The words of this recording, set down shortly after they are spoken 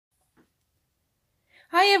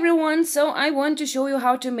Hi everyone, so I want to show you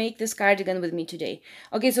how to make this cardigan with me today.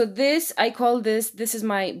 Okay, so I call this is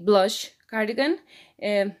my blush cardigan.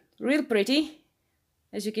 Real pretty,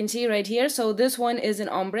 as you can see right here. So this one is an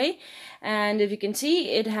ombre, and if you can see,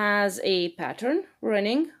 it has a pattern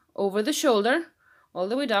running over the shoulder all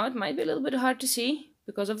the way down. It might be a little bit hard to see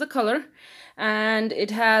because of the color, and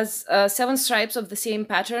it has 7 stripes of the same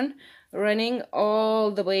pattern running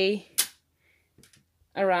all the way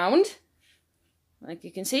around, like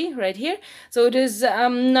you can see right here. So it is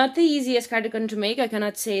not the easiest cardigan to make, I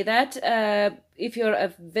cannot say that. If you're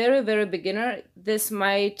a very beginner, this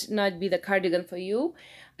might not be the cardigan for you.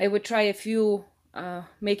 I would try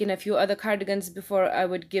making a few other cardigans before I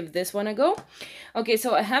would give this one a go. Okay,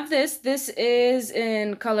 so I have this is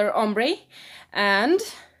in color ombre, and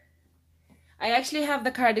I actually have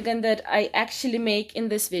the cardigan that I actually make in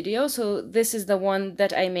this video. So this is the one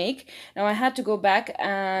that I make. Now I had to go back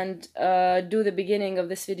and do the beginning of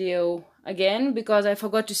this video again because I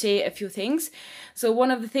forgot to say a few things. So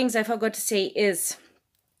one of the things I forgot to say is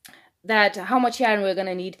that how much yarn we're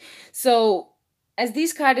gonna need. So as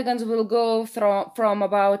these cardigans will go from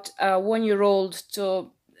about 1-year-old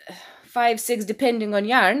to 5, 6, depending on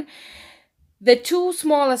yarn. The 2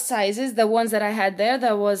 smallest sizes, the ones that I had there,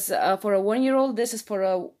 that was for a 1-year-old. This is for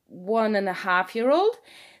a 1.5-year-old.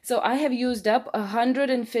 So I have used up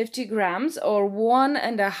 150 grams or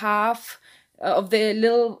 1.5 of the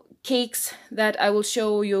little cakes that I will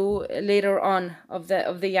show you later on of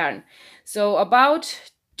the yarn. So about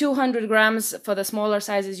 200 grams for the smaller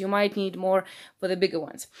sizes. You might need more for the bigger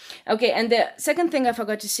ones. Okay, and the second thing I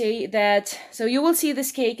forgot to say that, so you will see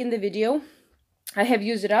this cake in the video. I have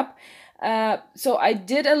used it up. So I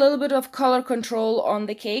did a little bit of color control on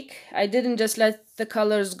the cake. I didn't just let the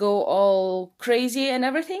colors go all crazy and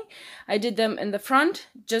everything. I did them in the front,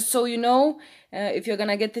 just so you know, if you're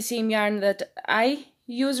gonna get the same yarn that I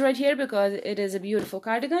use right here, because it is a beautiful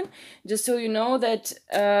cardigan, just so you know that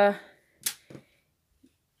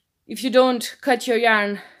if you don't cut your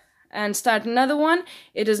yarn and start another one,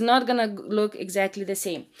 it is not gonna look exactly the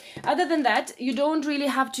same. Other than that, you don't really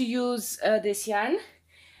have to use this yarn.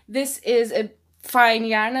 This is a fine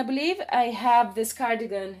yarn, I believe. I have this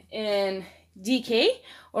cardigan in DK,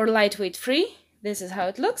 or lightweight free. This is how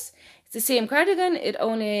it looks. It's the same cardigan, it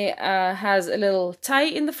only has a little tie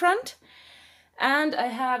in the front. And I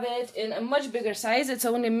have it in a much bigger size. It's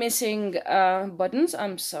only missing buttons.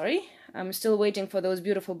 I'm sorry. I'm still waiting for those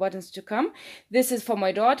beautiful buttons to come. This is for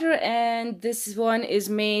my daughter, and this one is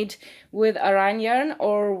made with Aran yarn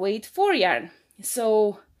or weight 4 yarn.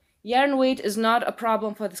 So yarn weight is not a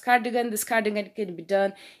problem for this cardigan. This cardigan can be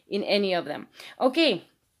done in any of them. Okay,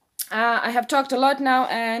 I have talked a lot now,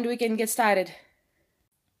 and we can get started.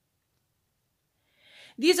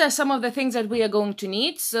 These are some of the things that we are going to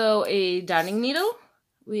need. So a darning needle,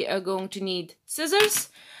 we are going to need scissors,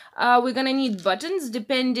 we're gonna need buttons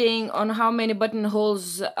depending on how many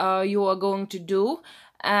buttonholes you are going to do.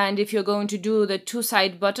 And if you're going to do the 2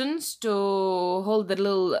 side buttons to hold the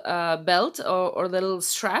little belt or the little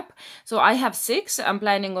strap. So I have 6. I'm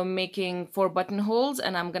planning on making 4 buttonholes,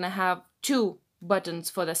 and I'm gonna have 2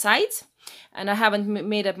 buttons for the sides. And I haven't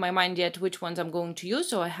made up my mind yet which ones I'm going to use.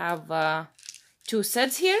 So I have 2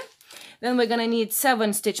 sets here. Then we're gonna need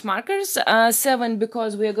 7 stitch markers. 7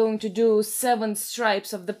 because we are going to do 7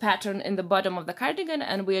 stripes of the pattern in the bottom of the cardigan,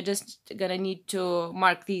 and we are just gonna need to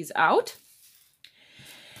mark these out.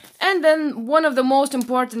 And then one of the most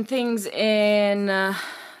important things in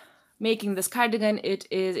making this cardigan, it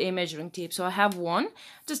is a measuring tape. So I have one,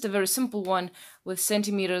 just a very simple one with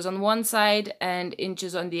centimeters on one side and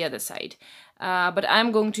inches on the other side. But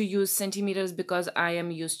I'm going to use centimeters because I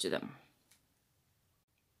am used to them.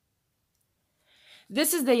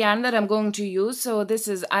 This is the yarn that I'm going to use. So this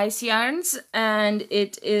is Ice Yarns, and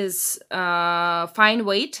it is fine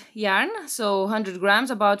weight yarn. So 100 grams,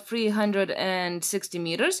 about 360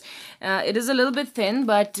 meters. It is a little bit thin,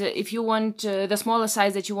 but if you want the smaller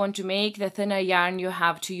size that you want to make, the thinner yarn you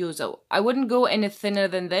have to use. So I wouldn't go any thinner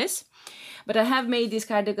than this. But I have made these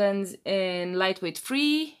cardigans in lightweight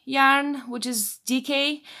free yarn, which is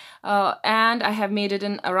DK, and I have made it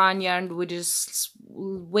in Aran yarn, which is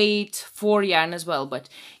weight 4 yarn as well. But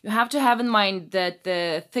you have to have in mind that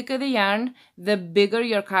the thicker the yarn, the bigger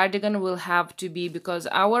your cardigan will have to be, because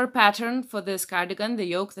our pattern for this cardigan, the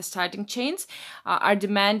yoke, the starting chains, are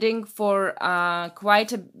demanding for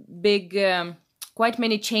quite a big, quite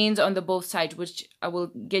many chains on the both sides, which I will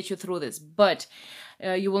get you through this. But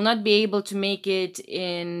you will not be able to make it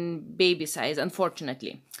in baby size,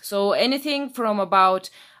 unfortunately. So anything from about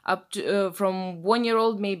up to from 1 year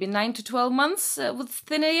old, maybe 9 to 12 months with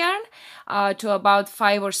thinner yarn, to about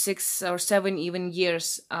 5 or 6 or 7 even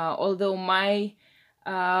years. Although my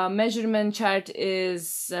measurement chart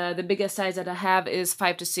is the biggest size that I have is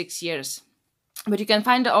 5 to 6 years. But you can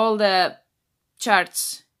find all the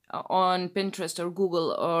charts on Pinterest or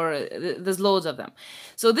Google, or there's loads of them.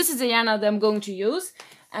 So this is the yarn that I'm going to use,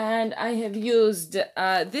 and I have used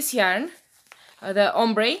this yarn, the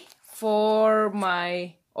ombre, for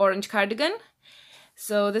my orange cardigan.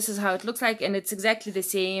 So this is how it looks like, and it's exactly the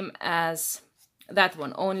same as that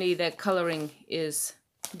one, only the coloring is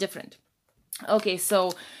different. Okay,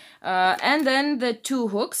 so and then the 2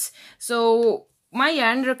 hooks. So my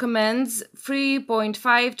yarn recommends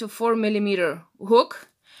 3.5 to 4 millimeter hook.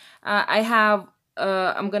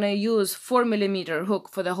 I'm gonna use 4 millimeter hook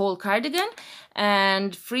for the whole cardigan,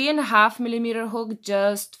 and 3.5 millimeter hook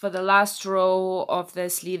just for the last row of the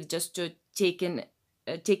sleeve, just to take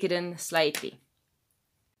it in slightly.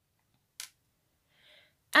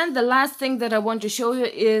 And the last thing that I want to show you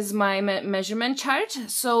is my measurement chart.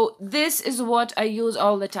 So this is what I use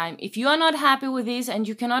all the time. If you are not happy with this and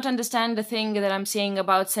you cannot understand the thing that I'm saying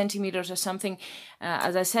about centimeters or something,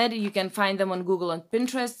 as I said, you can find them on Google and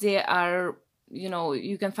Pinterest. They are,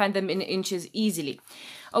 you can find them in inches easily.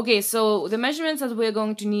 Okay, so the measurements that we're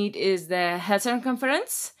going to need is the head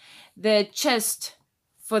circumference, the chest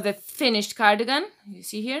for the finished cardigan. You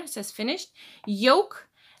see here, it says finished. Yoke.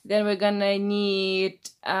 Then we're gonna need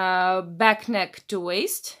back neck to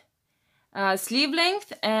waist, sleeve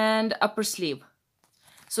length, and upper sleeve.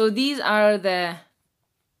 So these are the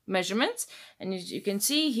measurements, and as you can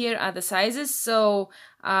see, here are the sizes. So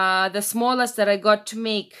the smallest that I got to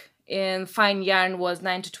make in fine yarn was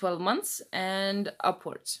 9 to 12 months and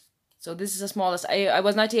upwards. So this is the smallest. I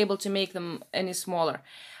was not able to make them any smaller,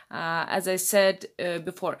 as I said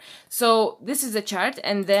before. So this is the chart,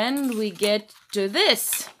 and then we get to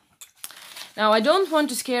this. Now, I don't want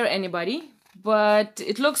to scare anybody, but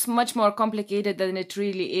it looks much more complicated than it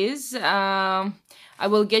really is. I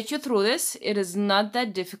will get you through this. It is not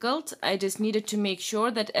that difficult. I just needed to make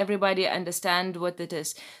sure that everybody understand what it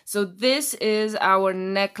is. So this is our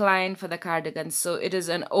neckline for the cardigan. So it is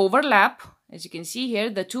an overlap. As you can see here,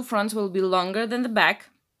 the 2 fronts will be longer than the back.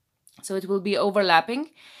 So it will be overlapping.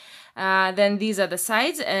 Then these are the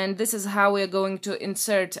sides, and this is how we're going to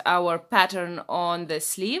insert our pattern on the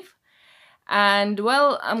sleeve. And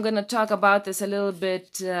well, I'm gonna talk about this a little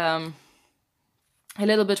bit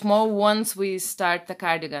more once we start the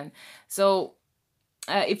cardigan. So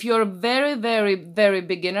if you're a very, very, very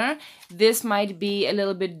beginner, this might be a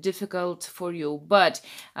little bit difficult for you. But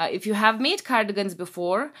if you have made cardigans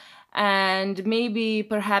before, and maybe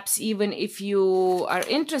perhaps even if you are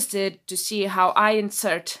interested to see how I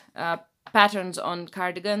insert patterns on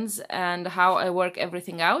cardigans and how I work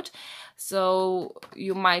everything out, so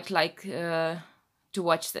you might like to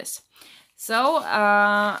watch this. So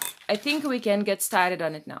I think we can get started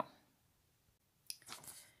on it now.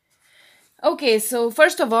 Okay, so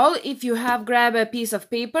first of all, if you grab a piece of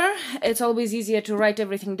paper, it's always easier to write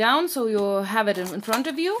everything down so you have it in front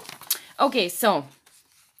of you. Okay, so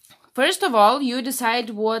first of all, you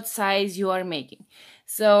decide what size you are making.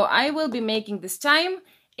 So I will be making this time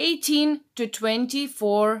 18 to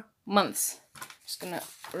 24 months. Just gonna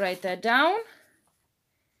write that down.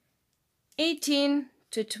 18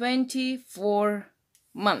 to 24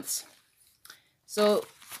 months. So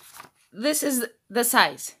this is the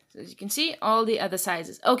size. So as you can see, all the other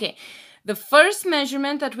sizes. Okay, the first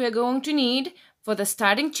measurement that we're going to need for the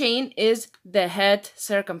starting chain is the head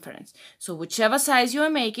circumference. So whichever size you are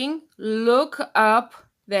making, look up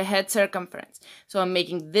the head circumference. So I'm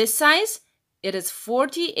making this size. It is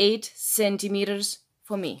 48 centimeters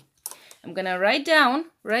for me. I'm gonna write down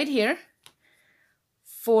right here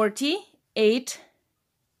 48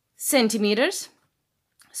 centimeters.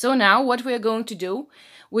 So now what we're going to do,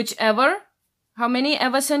 how many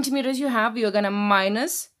ever centimeters you have, you're gonna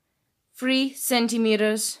minus 3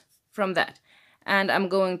 centimeters from that. And I'm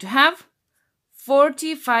going to have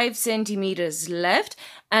 45 centimeters left,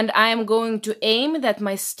 and I am going to aim that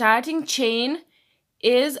my starting chain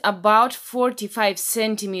is about 45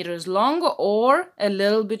 centimeters long or a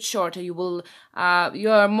little bit shorter. You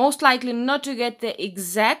are most likely not to get the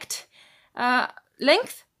exact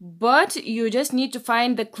length, but you just need to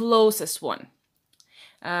find the closest one.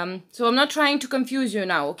 So I'm not trying to confuse you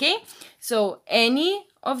now, okay? So any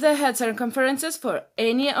of the head circumferences for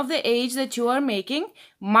any of the age that you are making,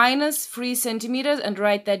 minus 3 centimeters, and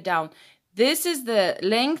write that down. This is the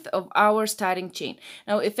length of our starting chain.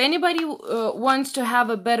 Now, if anybody wants to have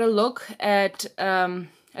a better look at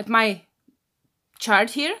my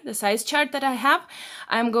chart here, the size chart that I have.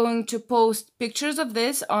 I'm going to post pictures of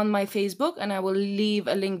this on my Facebook, and I will leave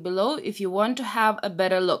a link below if you want to have a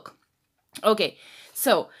better look. Okay,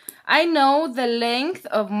 so I know the length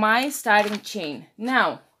of my starting chain.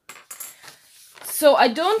 Now, so I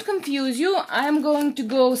don't confuse you, I'm going to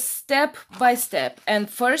go step by step. And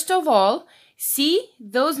first of all, see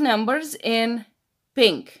those numbers in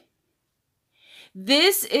pink.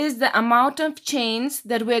 This is the amount of chains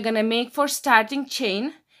that we're going to make for starting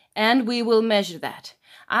chain, and we will measure that.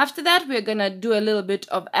 After that, we're going to do a little bit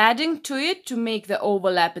of adding to it to make the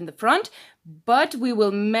overlap in the front, but we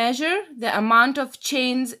will measure the amount of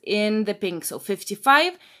chains in the pink. So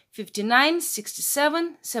 55, 59,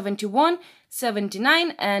 67, 71,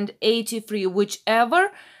 79, and 83,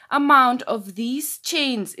 whichever amount of these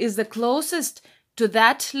chains is the closest to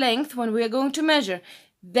that length when we are going to measure.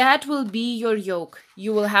 That will be your yoke.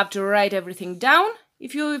 You will have to write everything down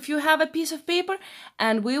if you have a piece of paper,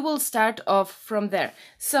 and we will start off from there.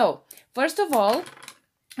 So first of all,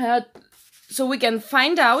 so we can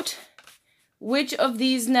find out which of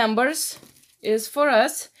these numbers is for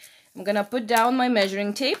us. I'm gonna put down my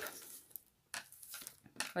measuring tape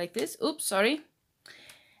like this. Oops, sorry.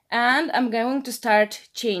 And I'm going to start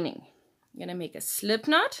chaining. I'm gonna make a slip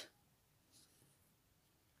knot.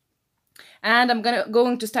 And I'm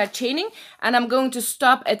going to start chaining, and I'm going to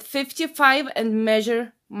stop at 55 and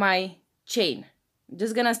measure my chain. I'm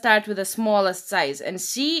just gonna start with the smallest size and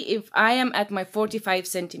see if I am at my 45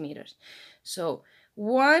 centimeters. So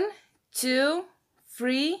 1, 2,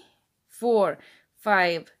 3, 4,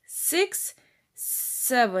 5, 6,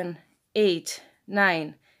 7, 8,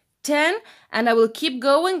 9, 10, and I will keep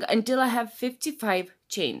going until I have 55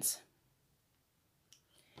 chains.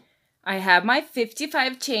 I have my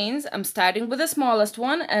 55 chains. I'm starting with the smallest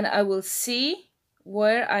one, and I will see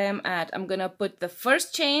where I am at. I'm gonna put the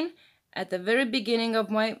first chain at the very beginning of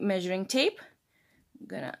my measuring tape. I'm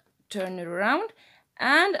gonna turn it around,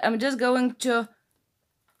 and I'm just going to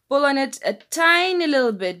pull on it a tiny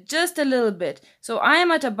little bit, just a little bit. So I am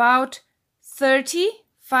at about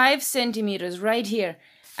 35 centimeters right here,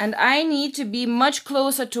 and I need to be much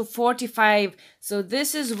closer to 45, so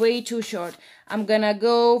this is way too short. I'm gonna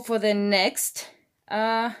go for the next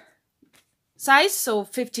size, so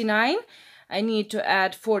 59. I need to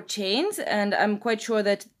add 4 chains, and I'm quite sure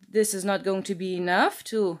that this is not going to be enough.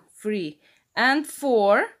 2, 3, and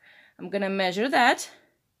 4. I'm gonna measure that.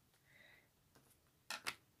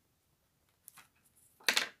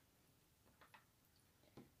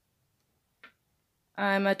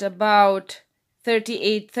 I'm at about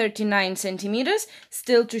 38, 39 centimeters,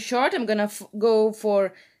 still too short. I'm gonna go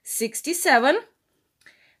for 67.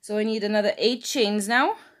 So I need another 8 chains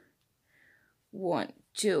now. 1,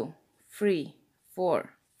 2, 3, 4,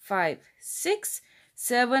 5, 6,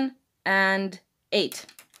 7, and 8.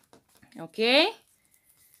 Okay.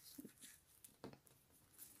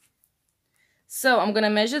 So I'm gonna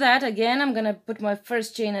measure that again. I'm gonna put my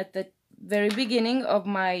first chain at the very beginning of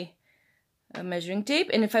my measuring tape,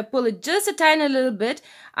 and if I pull it just a tiny little bit,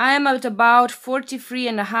 I am at about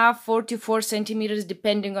 43.5, 44 centimeters,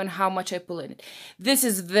 depending on how much I pull in it. This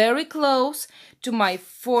is very close to my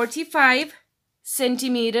 45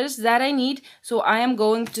 centimeters that I need, so I am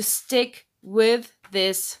going to stick with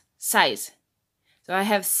this size. So I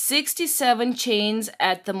have 67 chains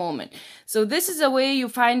at the moment. So this is the way you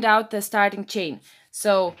find out the starting chain.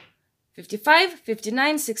 So 55,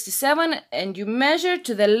 59, 67, and you measure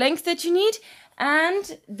to the length that you need,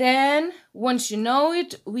 and then once you know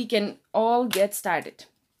it, we can all get started.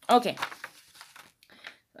 Okay,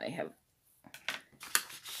 I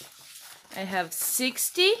have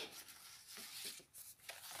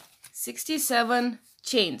 67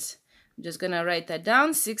 chains. I'm just gonna write that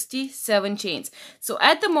down, 67 chains. So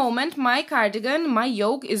at the moment, my cardigan, my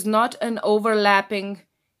yoke is not an overlapping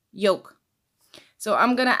yoke. So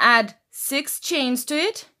I'm gonna add 6 chains to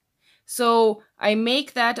it, so I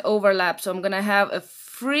make that overlap. So I'm gonna have a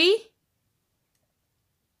free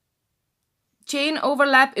chain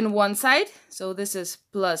overlap in one side, so this is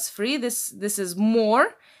plus free, this is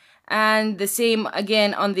more, and the same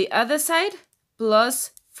again on the other side,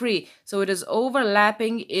 plus free, so it is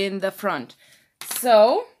overlapping in the front.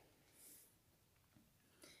 So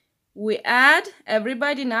we add,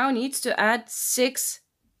 everybody now needs to add 6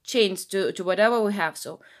 chains to whatever we have.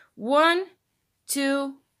 So 1,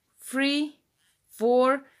 2, 3,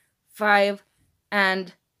 4, 5,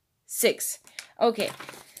 and 6. Okay,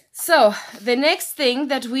 so the next thing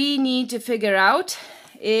that we need to figure out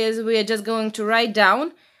is we are just going to write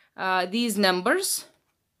down these numbers.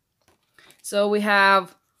 So we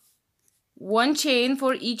have 1 chain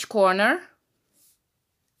for each corner.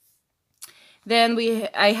 Then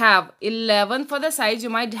I have 11 for the sides. You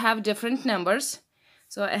might have different numbers.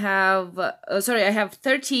 So I have, I have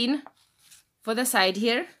 13 for the side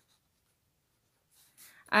here.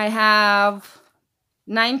 I have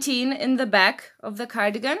 19 in the back of the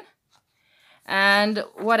cardigan. And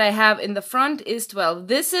what I have in the front is 12.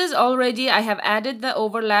 This is already, I have added the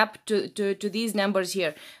overlap to these numbers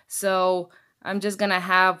here. So I'm just gonna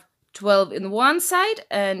have 12 in one side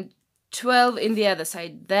and 12 in the other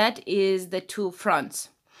side. That is the two fronts.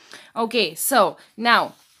 Okay, so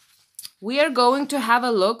now we are going to have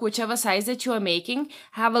a look, whichever size that you are making,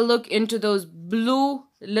 have a look into those blue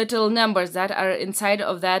little numbers that are inside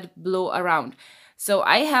of that blue around. So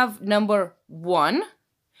I have number 1.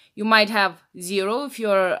 You might have 0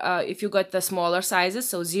 if you got the smaller sizes.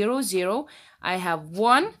 So 0, 0. I have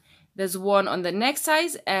 1. There's 1 on the next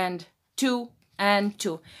size, and 2 and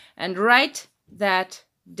 2. And write that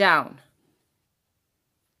down.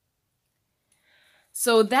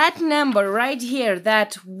 So that number right here,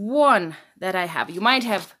 that 1 that I have, you might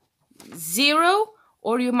have 0,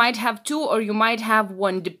 or you might have 2, or you might have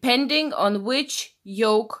 1, depending on which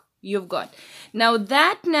yoke you've got. Now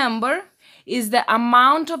that number is the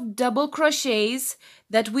amount of double crochets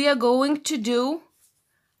that we are going to do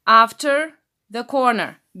after the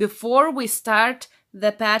corner, before we start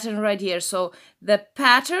the pattern right here. So the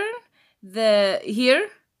pattern here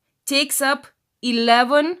takes up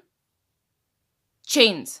 11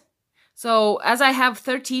 chains. So as I have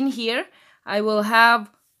 13 here, I will have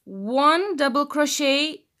 1 double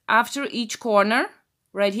crochet after each corner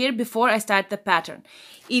right here before I start the pattern.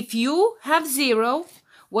 If you have 0,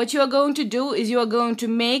 what you are going to do is you are going to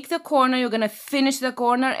make the corner, you're going to finish the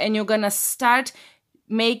corner, and you're going to start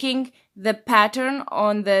making the pattern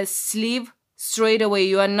on the sleeve straight away.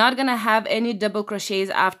 You are not going to have any double crochets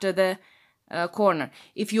after the corner.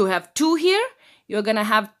 If you have 2 here, you're going to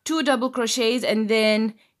have 2 double crochets, and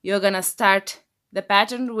then you're going to start the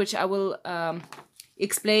pattern, which I will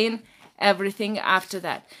explain everything after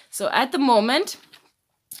that. So at the moment,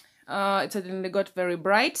 it suddenly got very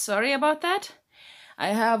bright. Sorry about that. I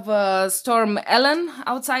have Storm Ellen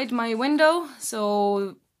outside my window,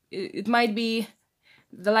 so it might be,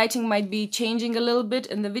 the lighting might be changing a little bit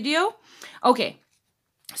in the video. Okay,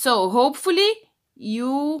 so hopefully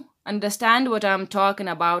you understand what I'm talking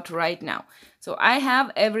about right now. So I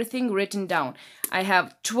have everything written down. I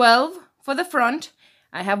have 12 for the front.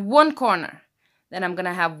 I have 1 corner. Then I'm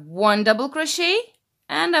gonna have 1 double crochet,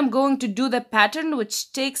 and I'm going to do the pattern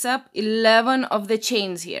which takes up 11 of the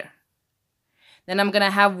chains here. Then I'm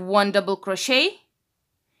gonna have 1 double crochet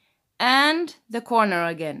and the corner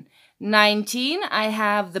again. 19, I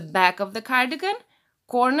have the back of the cardigan,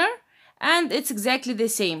 corner, and it's exactly the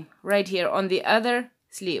same right here on the other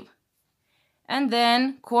sleeve. And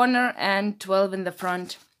then corner and 12 in the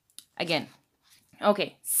front again.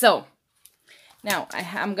 Okay, so now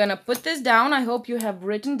I'm gonna put this down. I hope you have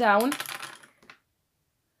written down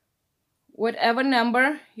whatever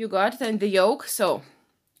number you got in the yoke. So,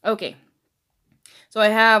 okay. So I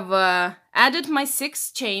have added my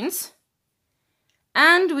 6 chains,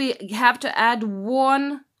 and we have to add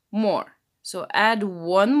 1 more. So add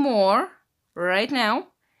 1 more right now,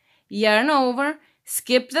 yarn over,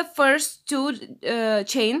 skip the first 2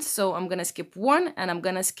 chains. So I'm gonna skip 1 and I'm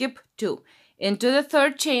gonna skip 2. Into the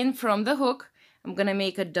 3rd chain from the hook, I'm gonna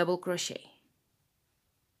make a double crochet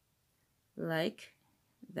like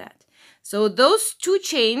that. So those 2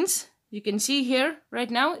 chains, you can see here right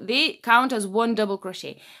now, they count as 1 double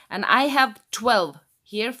crochet, and I have 12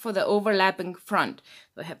 here for the overlapping front.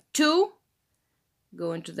 So I have 2,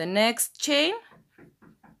 go into the next chain,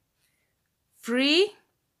 3,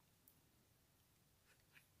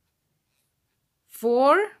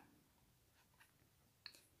 4,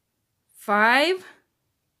 5,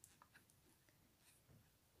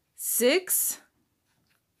 6,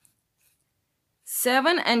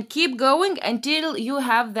 7, and keep going until you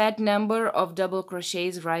have that number of double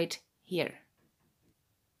crochets right here.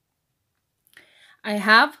 I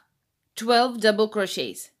have 12 double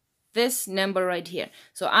crochets, this number right here.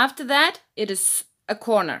 So after that, it is a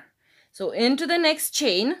corner. So into the next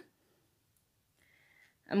chain,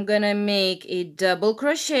 I'm gonna make a double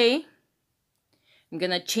crochet. I'm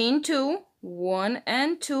gonna chain 2, 1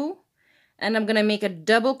 and 2, and I'm gonna make a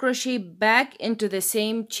double crochet back into the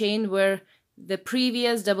same chain where the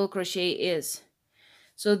previous double crochet is.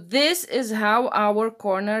 So this is how our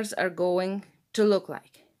corners are going to look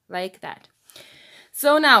like that.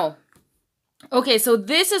 So now, okay, so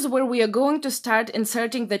this is where we are going to start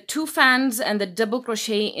inserting the 2 fans and the double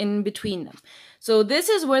crochet in between them. So this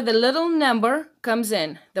is where the little number comes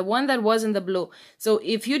in, the one that was in the blue. So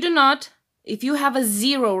if you have a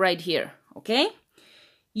 0 right here, okay?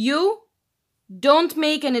 You don't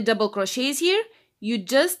make any double crochets here. You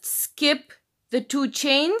just skip the 2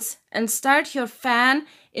 chains and start your fan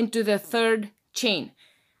into the 3rd chain.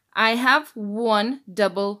 I have 1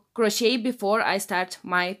 double crochet before I start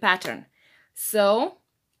my pattern. So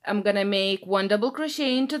I'm gonna make 1 double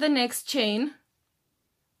crochet into the next chain.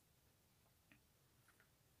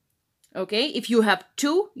 Okay, if you have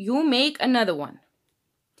 2, you make another one.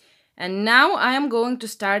 And now I am going to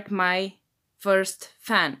start my first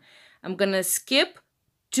fan. I'm gonna skip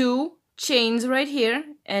 2 chains right here,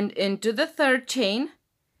 and into the 3rd chain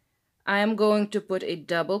I am going to put a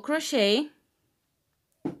double crochet.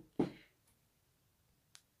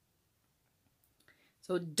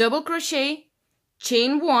 So double crochet,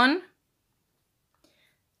 chain 1,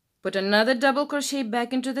 put another double crochet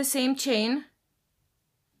back into the same chain,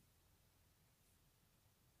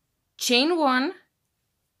 chain 1,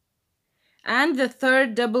 and the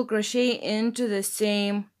 3rd double crochet into the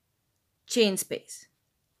same chain space,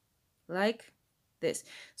 like this.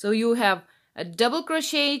 So you have a double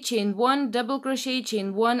crochet, chain 1, double crochet,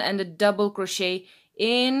 chain 1, and a double crochet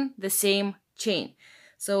in the same chain.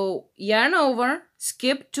 So yarn over,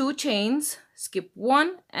 skip 2 chains, skip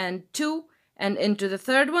 1 and 2, and into the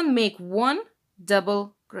 3rd one make 1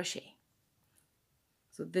 double crochet.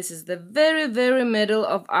 So this is the very, very middle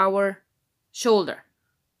of our shoulder.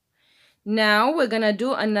 Now we're gonna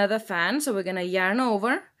do another fan. So we're gonna yarn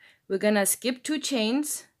over, we're gonna skip 2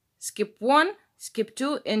 chains, skip 1, skip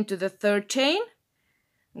 2 into the 3rd chain.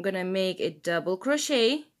 I'm gonna make a double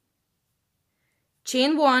crochet,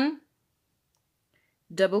 chain 1,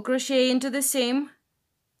 double crochet into the same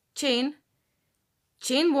chain,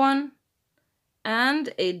 chain 1,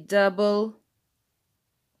 and a double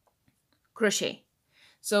crochet.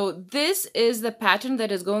 So this is the pattern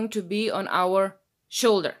that is going to be on our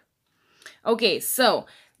shoulder. Okay, so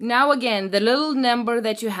now again, the little number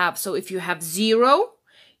that you have. So if you have 0,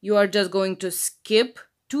 you are just going to skip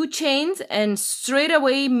 2 chains and straight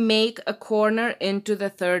away make a corner into the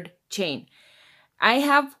 3rd chain. I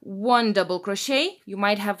have 1 double crochet. You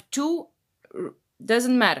might have 2,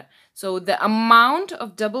 doesn't matter. So the amount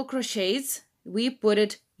of double crochets, we put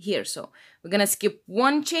it here. So we're gonna skip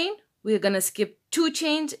 1 chain, we're gonna skip 2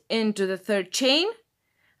 chains into the 3rd chain.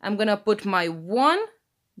 I'm gonna put my 1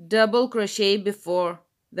 double crochet before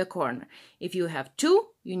the corner. If you have 2,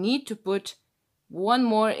 you need to put 1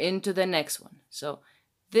 more into the next one. So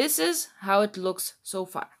this is how it looks so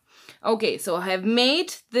far. Okay, so I have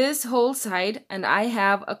made this whole side and I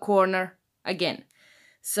have a corner again.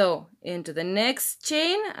 So into the next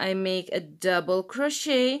chain, I make a double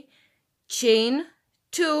crochet, chain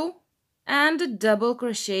 2, and a double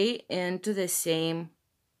crochet into the same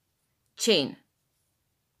chain.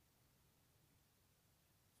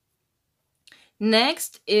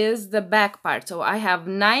 Next is the back part. So I have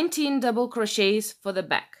 19 double crochets for the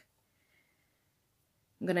back.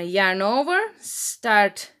 I'm gonna yarn over,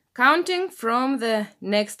 start counting from the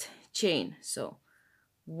next chain. So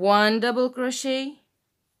 1 double crochet,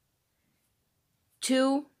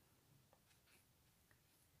 2,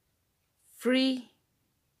 3,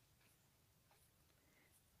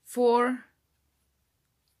 4,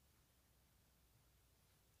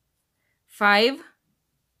 5,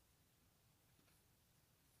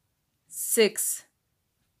 6,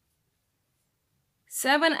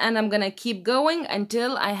 7, and I'm gonna keep going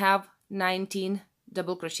until I have 19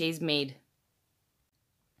 double crochets made.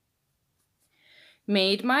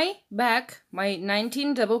 Made my back, my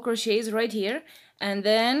 19 double crochets right here, and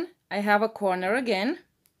then I have a corner again.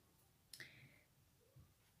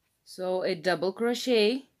 So a double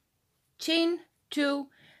crochet, chain 2,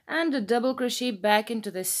 and a double crochet back into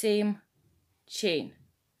the same chain,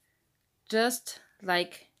 just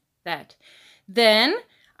like that. Then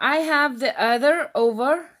I have the other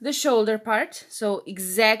over the shoulder part. So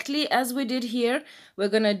exactly as we did here, we're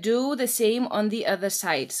gonna do the same on the other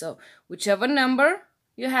side. So whichever number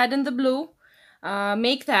you had in the blue,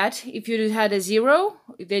 make that. If you had a 0,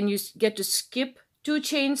 then you get to skip 2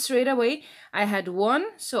 chains straight away. I had 1,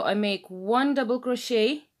 so I make 1 double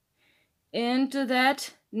crochet into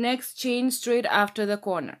that next chain straight after the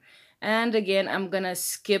corner. And again, I'm gonna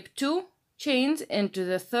skip 2 chains into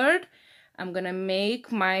the 3rd. I'm gonna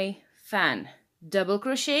make my fan, double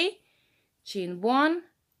crochet, chain 1,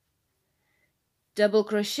 double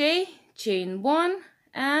crochet, chain 1,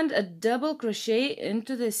 and a double crochet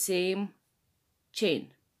into the same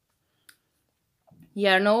chain.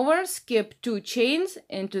 Yarn over, skip 2 chains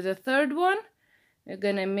into the 3rd one. We're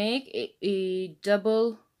gonna make a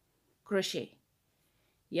double crochet.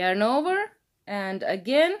 Yarn over, and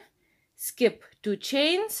again skip 2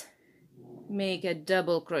 chains, make a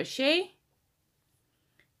double crochet,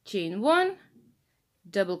 chain 1,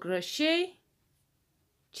 double crochet,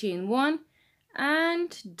 chain 1,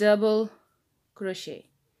 and double crochet.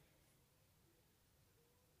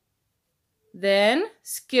 Then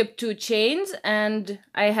skip 2 chains, and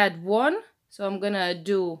I had 1, so I'm gonna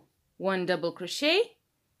do 1 double crochet.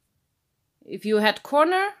 If you had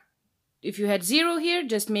 0 here,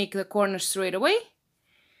 just make the corner straight away.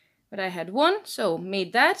 But I had 1, so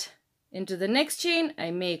made that. Into the next chain,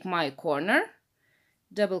 I make my corner,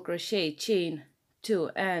 double crochet, chain 2,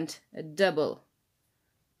 and a double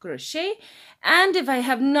crochet. And if I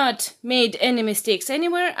have not made any mistakes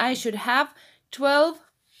anywhere, I should have 12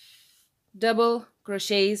 double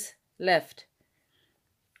crochets left.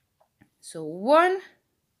 So 1,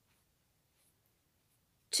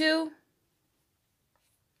 2,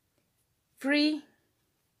 3,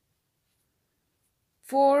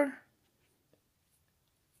 4,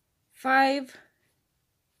 5,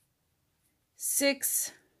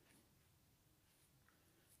 6,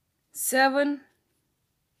 7,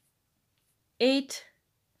 8,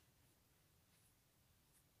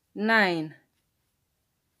 9,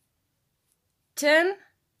 10,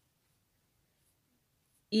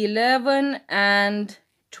 11, and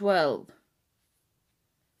 12.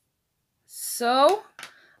 So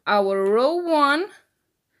our row 1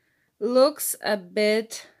 looks a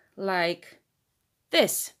bit like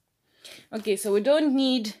this. Okay, so we don't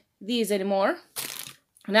need these anymore.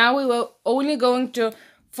 Now we were only going to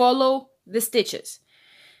follow the stitches.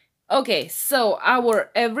 Okay, so our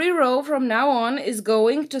every row from now on is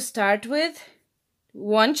going to start with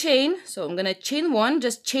 1 chain. So I'm gonna chain 1,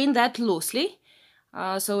 just chain that loosely,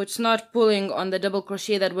 so it's not pulling on the double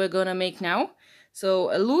crochet that we're gonna make now.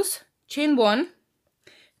 So a loose chain 1,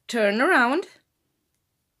 turn around,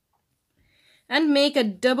 and make a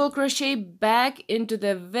double crochet back into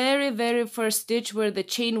the very first stitch where the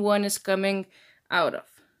chain 1 is coming out of.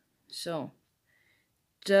 So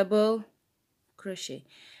double crochet,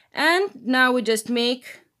 and now we just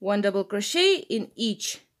make 1 double crochet in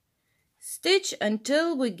each stitch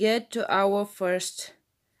until we get to our first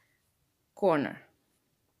corner.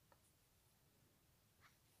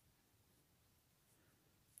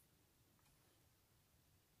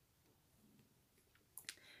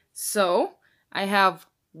 So I have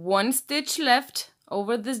 1 stitch left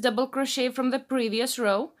over this double crochet from the previous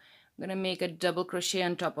row. I'm gonna make a double crochet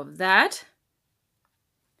on top of that.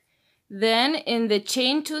 Then in the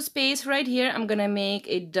chain 2 space right here, I'm gonna make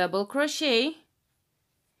a double crochet,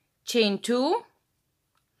 chain 2,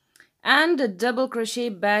 and a double crochet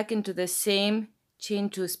back into the same chain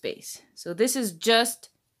 2 space. So this is just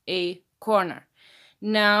a corner.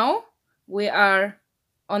 Now we are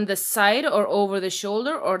on the side or over the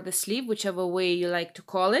shoulder or the sleeve, whichever way you like to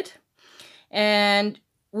call it. And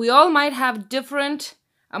we all might have different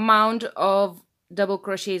amount of double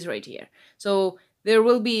crochets right here. So it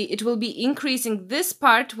will be increasing. This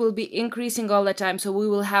part will be increasing all the time. So we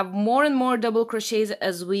will have more and more double crochets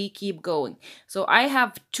as we keep going. So I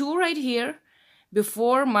have 2 right here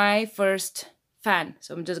before my first fan.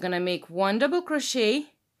 So I'm just gonna make 1 double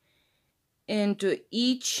crochet into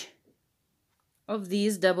each of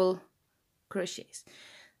these double crochets.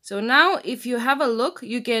 So now if you have a look,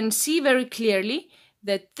 you can see very clearly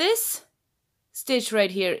that this stitch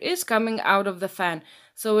right here is coming out of the fan.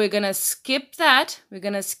 So we're gonna skip that. We're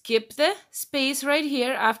gonna skip the space right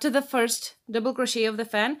here after the first double crochet of the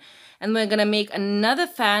fan, and we're gonna make another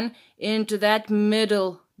fan into that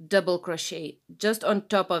middle double crochet just on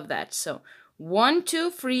top of that. So 1,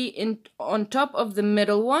 2, 3 in on top of the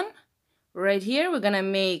middle one right here. We're gonna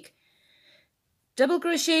make double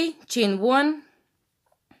crochet, chain 1,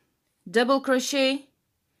 double crochet,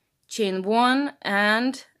 chain 1,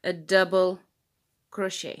 and a double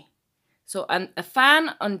crochet. So a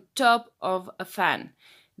fan on top of a fan.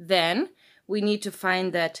 Then we need to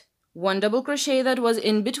find that 1 double crochet that was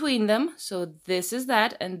in between them. So this is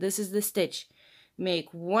that, and this is the stitch.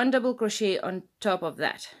 Make 1 double crochet on top of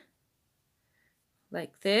that,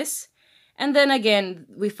 like this. And then again,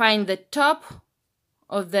 we find the top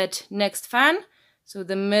of that next fan. So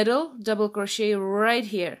the middle double crochet right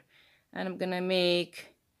here. And I'm gonna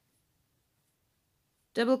make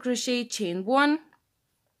double crochet, chain 1,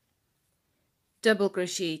 double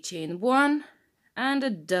crochet, chain 1, and a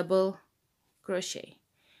double crochet.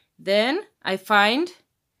 Then I find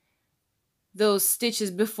those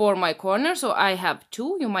stitches before my corner. So I have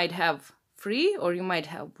 2. You might have 3 or you might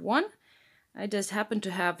have 1. I just happen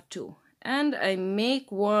to have 2. And I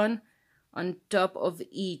make 1 on top of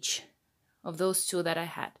each of those 2 that I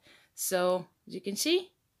had. So as you can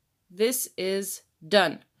see, this is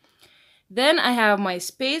done. Then I have my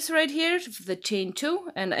space right here, the chain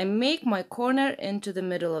 2, and I make my corner into the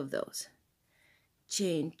middle of those.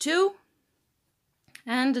 Chain 2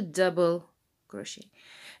 and a double crochet.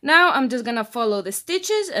 Now I'm just gonna follow the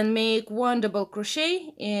stitches and make 1 double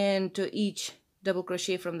crochet into each double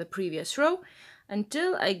crochet from the previous row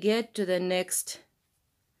until I get to the next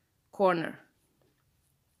corner.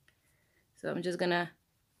 So I'm just gonna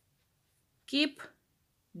keep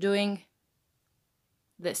doing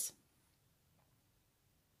this.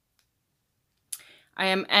 I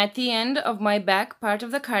am at the end of my back part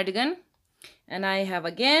of the cardigan, and I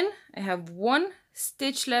have 1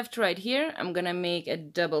 stitch left right here. I'm gonna make a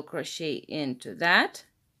double crochet into that.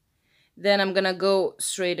 Then I'm gonna go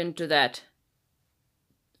straight into that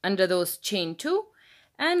under those chain 2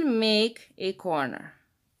 and make a corner.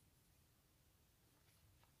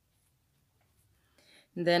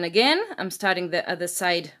 Then again, I'm starting the other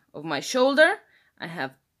side of my shoulder. I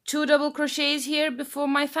have 2 double crochets here before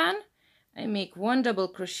my fan. I make 1 double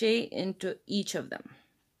crochet into each of them.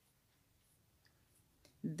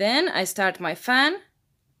 Then I start my fan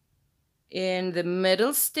in the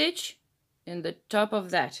middle stitch in the top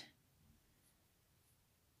of that.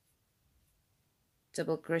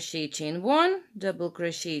 Double crochet, chain 1, double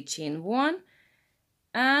crochet, chain 1,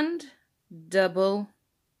 and double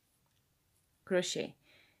crochet.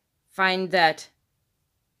 Find that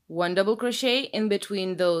 1 double crochet in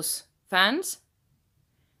between those fans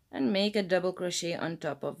and make a double crochet on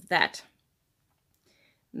top of that.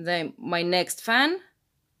 Then my next fan,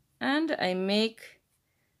 and I make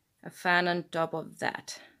a fan on top of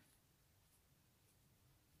that.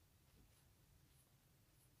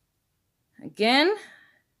 Again,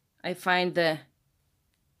 I find the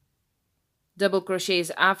double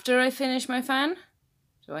crochets after I finish my fan.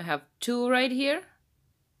 So I have 2 right here.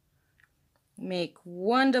 Make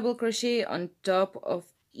 1 double crochet on top of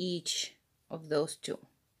each of those 2.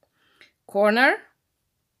 Corner,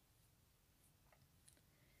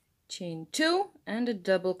 chain 2, and a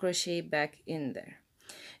double crochet back in there.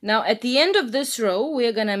 Now at the end of this row,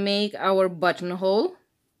 we're gonna make our buttonhole.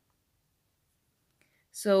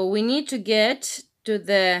 So we need to get to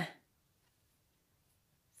the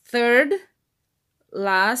 3rd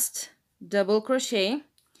last double crochet,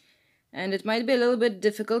 and it might be a little bit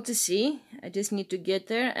difficult to see. I just need to get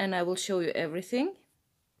there and I will show you everything.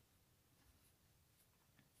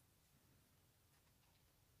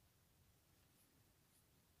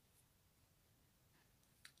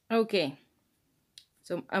 Okay,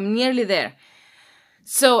 so I'm nearly there.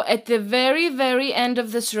 So at the very end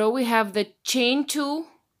of this row, we have the chain 2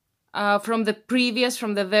 from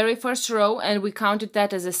the very first row, and we counted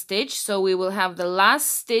that as a stitch. So we will have the last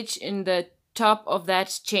stitch in the top of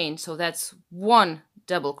that chain. So that's 1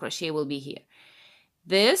 double crochet will be here.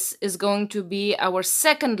 This is going to be our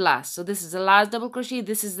second last. So this is the last double crochet.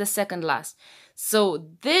 This is the second last. So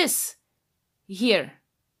this here,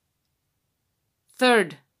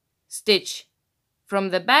 3rd stitch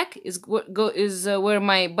from the back is where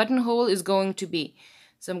my buttonhole is going to be.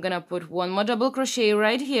 So I'm gonna put 1 more double crochet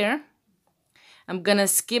right here. I'm gonna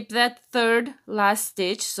skip that 3rd last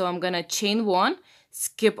stitch, so I'm gonna chain 1,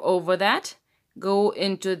 skip over that, go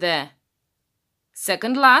into the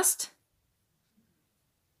second last,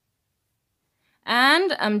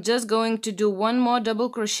 and I'm just going to do 1 more double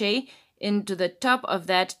crochet into the top of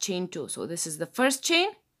that chain 2. So this is the first chain,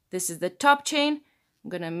 this is the top chain. I'm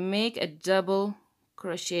gonna make a double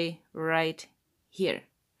crochet right here.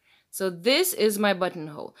 So this is my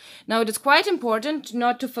buttonhole. Now it is quite important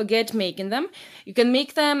not to forget making them. You can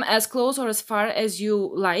make them as close or as far as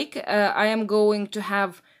you like. I am going to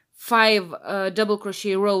have 5 double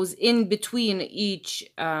crochet rows in between each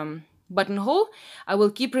buttonhole. I will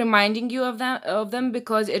keep reminding you of them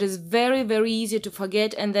because it is very easy to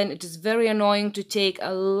forget, and then it is very annoying to take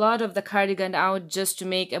a lot of the cardigan out just to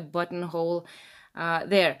make a buttonhole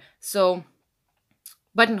there. So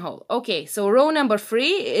buttonhole. Okay, so row number 3,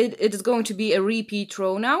 it is going to be a repeat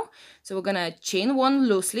row now. So we're gonna chain 1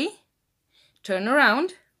 loosely, turn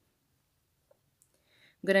around.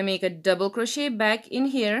 I'm gonna make a double crochet back in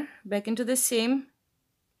here, back into the same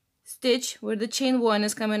stitch where the chain 1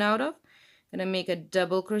 is coming out of. Gonna make a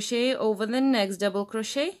double crochet over the next double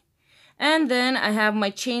crochet, and then I have my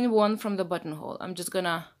chain 1 from the buttonhole. I'm just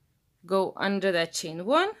gonna go under that chain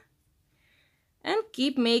 1 and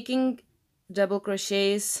keep making double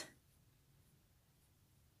crochets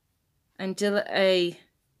until I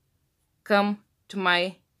come to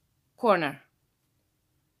my corner.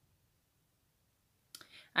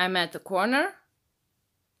 I'm at the corner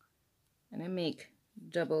and I make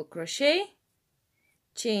double crochet,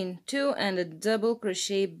 chain 2, and a double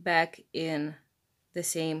crochet back in the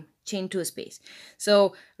same chain 2 space.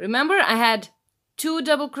 So remember, I had 2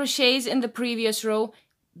 double crochets in the previous row.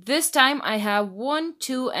 This time I have 1,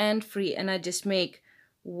 2, and 3, and I just make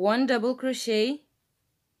 1 double crochet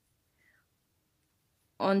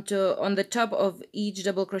on the top of each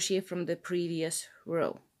double crochet from the previous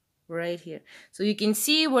row, right here. So you can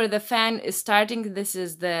see where the fan is starting. This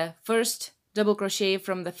is the first double crochet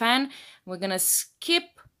from the fan. We're gonna skip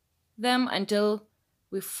them until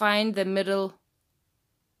we find the middle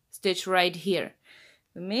stitch right here.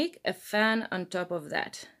 We make a fan on top of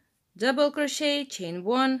that. Double crochet, chain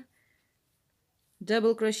 1,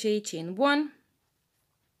 double crochet, chain 1,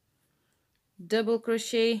 double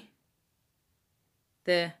crochet,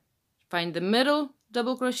 find the middle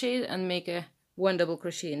double crochet and make a 1 double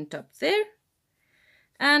crochet in top there.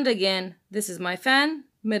 And again, this is my fan,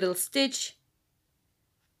 middle stitch,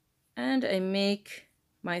 and I make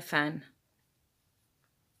my fan.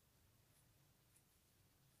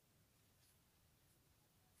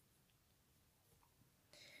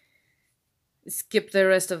 Skip the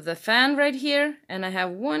rest of the fan right here, and I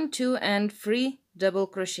have 1, 2, and 3 double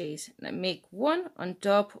crochets, and I make 1 on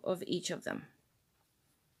top of each of them.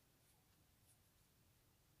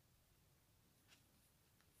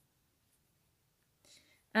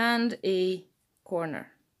 And a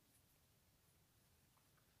corner.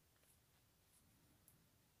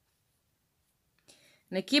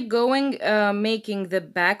 And I keep going, making the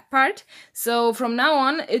back part. So from now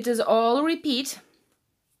on, it is all repeat.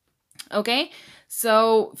 Okay,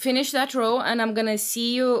 so finish that row, and I'm gonna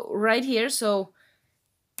see you right here. So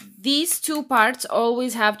these 2 parts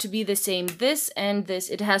always have to be the same, this and this.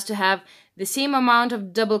 It has to have the same amount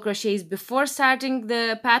of double crochets before starting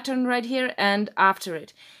the pattern right here and after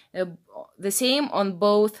it. The same on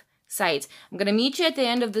both sides. I'm gonna meet you at the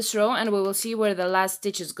end of this row, and we will see where the last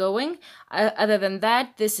stitch is going. Other than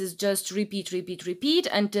that, this is just repeat, repeat, repeat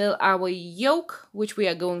until our yoke, which we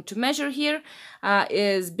are going to measure here,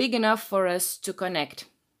 is big enough for us to connect.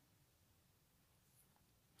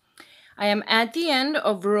 I am at the end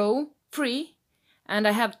of row 3, and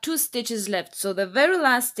I have 2 stitches left. So the very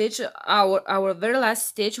last stitch, our very last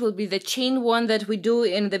stitch, will be the chain 1 that we do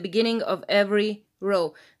in the beginning of every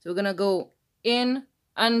row. So we're gonna go in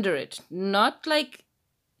under it, not like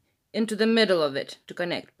into the middle of it to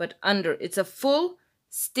connect, but under. It's a full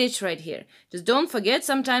stitch right here. Just don't forget,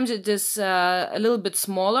 sometimes it is a little bit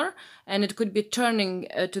smaller and it could be turning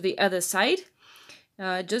to the other side.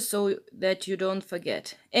 Just so that you don't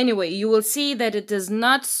forget. Anyway, you will see that it is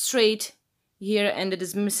not straight here and it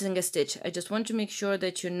is missing a stitch. I just want to make sure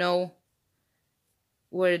that you know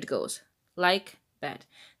where it goes, like that.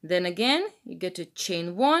 Then again, you get to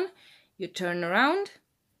chain 1, you turn around,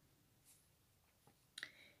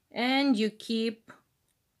 and you keep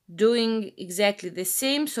doing exactly the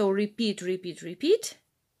same. So repeat, repeat, repeat.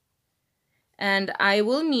 And I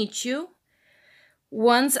will meet you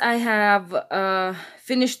once I have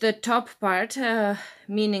finished the top part,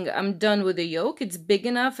 meaning I'm done with the yoke. It's big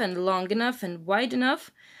enough and long enough and wide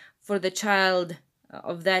enough for the child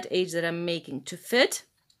of that age that I'm making to fit.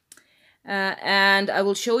 And I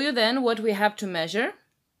will show you then what we have to measure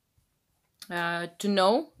to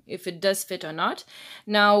know if it does fit or not.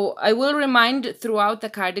 Now, I will remind throughout the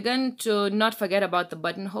cardigan to not forget about the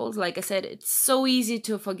buttonholes. Like I said, it's so easy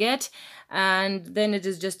to forget, and then it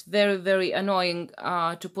is just very, very annoying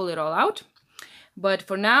to pull it all out. But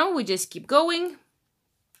for now, we just keep going.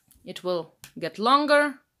 It will get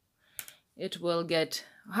longer, it will get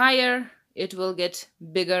higher, it will get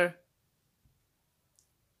bigger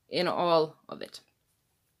in all of it.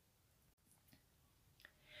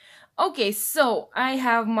 Okay, so I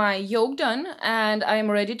have my yoke done and I'm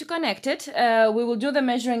ready to connect it. We will do the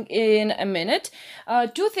measuring in a minute.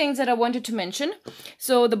 2 things that I wanted to mention.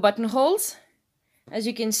 So the buttonholes, as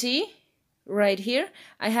you can see right here,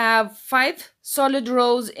 I have 5 solid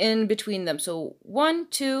rows in between them. So 1,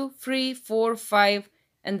 2, 3, 4, 5,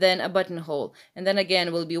 and then a buttonhole. And then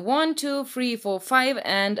again will be 1, 2, 3, 4, 5,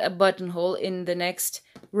 and a buttonhole in the next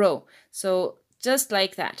row. So just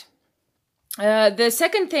like that. The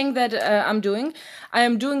second thing that I am doing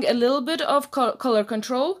a little bit of color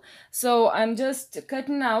control. So I'm just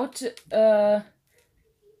cutting out a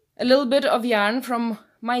little bit of yarn from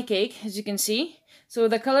my cake, as you can see. So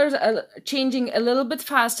the colors are changing a little bit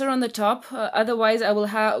faster on the top. Otherwise, I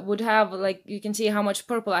would have, like you can see how much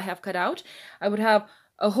purple I have cut out. I would have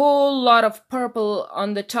a whole lot of purple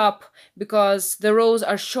on the top because the rows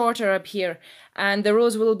are shorter up here, and the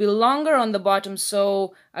rows will be longer on the bottom.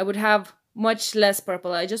 So I would have much less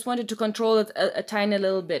purple. I just wanted to control it a tiny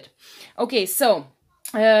little bit. Okay, so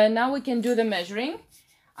now we can do the measuring.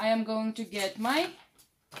 I am going to get my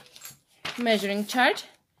measuring chart,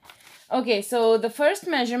 Okay, so the first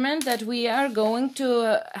measurement that we are going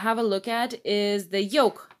to have a look at is the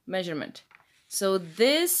yoke measurement. So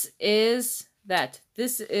this is that.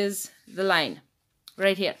 This is the line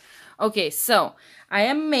right here. Okay, so I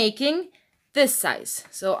am making this size.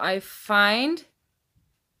 So I find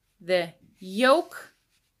the yoke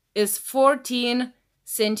is 14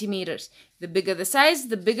 centimeters. The bigger the size,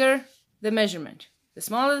 the bigger the measurement. The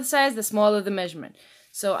smaller the size, the smaller the measurement.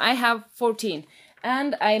 So I have 14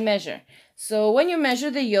 and I measure. So when you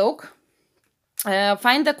measure the yoke,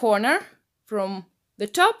 find the corner from the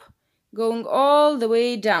top going all the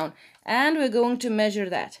way down, and we're going to measure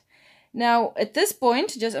that. Now at this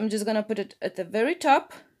point, I'm just gonna put it at the very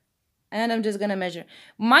top, and I'm just gonna measure.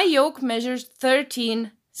 My yoke measures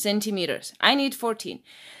 13 centimeters. I need 14.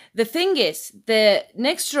 The thing is, the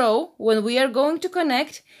next row, when we are going to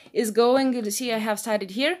connect, is going to see I have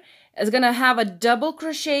started here. It's gonna have a double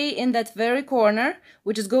crochet in that very corner,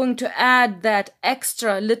 which is going to add that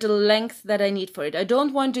extra little length that I need for it. I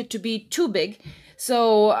don't want it to be too big,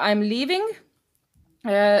 so I'm leaving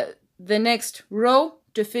the next row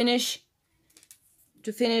to finish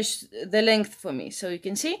the length for me. So you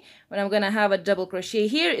can see when I'm gonna have a double crochet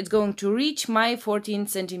here, it's going to reach my 14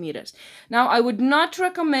 centimeters. Now I would not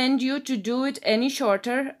recommend you to do it any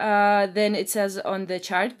shorter than it says on the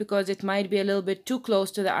chart, because it might be a little bit too close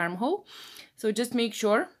to the armhole. So just make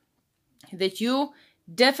sure that you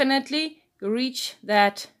definitely reach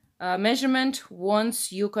that measurement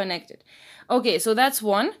once you connect it. Okay, so that's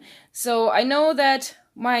one. So I know that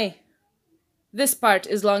this part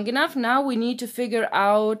is long enough. Now we need to figure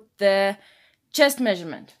out the chest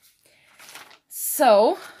measurement.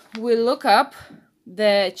 So we look up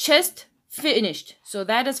the chest finished. So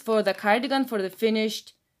that is for the cardigan, for the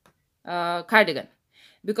finished cardigan.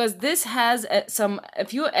 Because this has a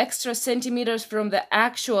few extra centimeters from the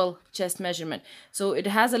actual chest measurement. So it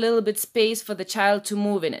has a little bit space for the child to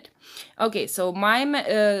move in it. Okay, so my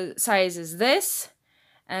size is this.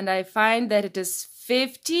 And I find that it is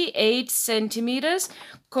 58 centimeters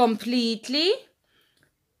completely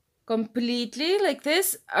like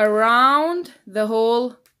this around the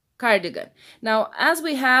whole cardigan. Now, as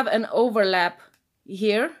we have an overlap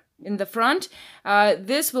here in the front,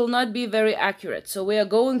 this will not be very accurate. So we are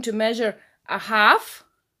going to measure a half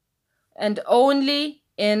and only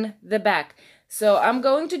in the back. So I'm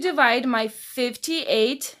going to divide my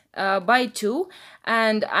 58 by 2,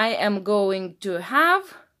 and I am going to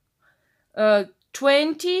have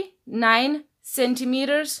 29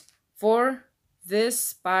 centimeters for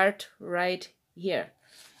this part right here.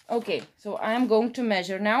 Okay, so I am going to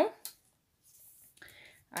measure now.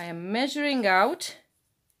 I am measuring out.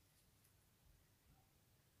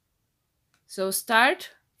 So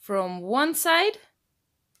start from one side,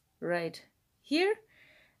 right here,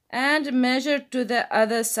 and measure to the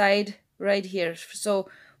other side right here. So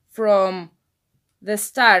from the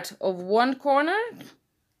start of one corner,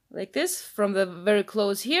 like this, from the very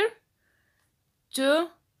close here to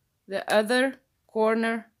the other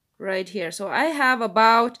corner right here. So I have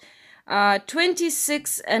about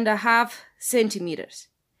 26.5 centimeters.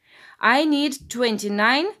 I need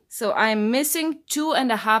 29, so I'm missing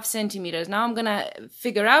 2.5 centimeters. Now I'm gonna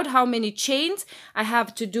figure out how many chains I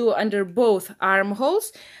have to do under both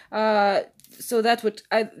armholes, so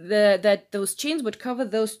that those chains would cover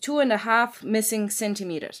those 2.5 missing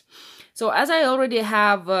centimeters. So as I already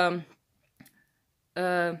have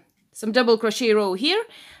some double crochet row here,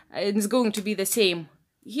 it's going to be the same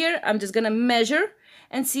here. I'm just gonna measure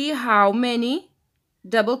and see how many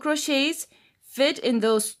double crochets fit in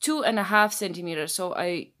those 2.5 centimeters. So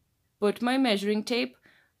I put my measuring tape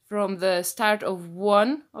from the start of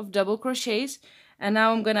one of double crochets, and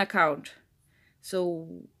now I'm gonna count.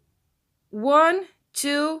 So 1,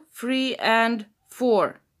 2, 3, and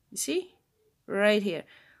 4. You see? Right here.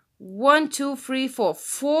 1, 2, 3, 4.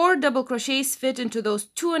 4 double crochets fit into those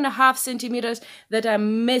 2.5 centimeters that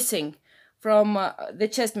I'm missing from the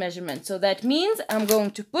chest measurement. So that means I'm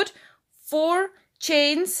going to put 4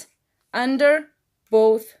 chains under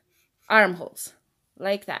both armholes,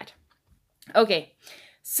 like that. Okay,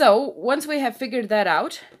 so once we have figured that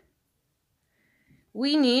out,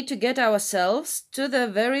 we need to get ourselves to the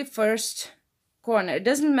very first corner. It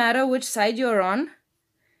doesn't matter which side you're on,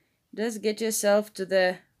 just get yourself to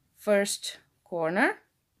the first corner.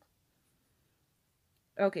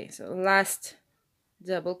 Okay, so last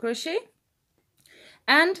double crochet,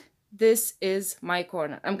 and this is my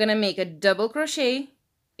corner. I'm gonna make a double crochet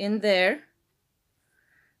in there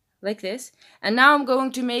like this, and now I'm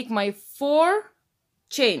going to make my 4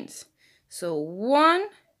 chains. So 1,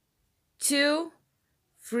 2,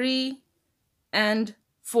 3, and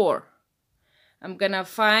 4. I'm gonna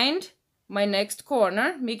find my next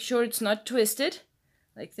corner. Make sure it's not twisted,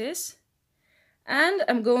 like this. And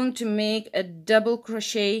I'm going to make a double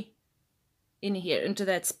crochet in here, into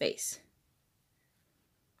that space.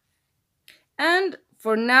 And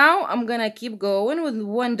for now, I'm gonna keep going with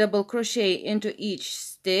 1 double crochet into each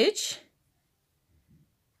stitch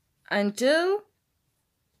until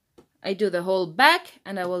I do the whole back,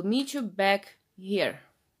 and I will meet you back here.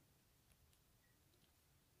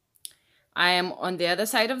 I am on the other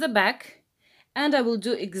side of the back, and I will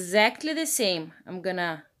do exactly the same. I'm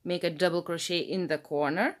gonna make a double crochet in the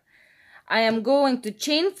corner. I am going to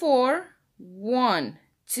chain 4, 1,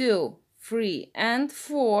 2, 3, and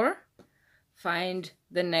 4. Find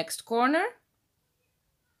the next corner,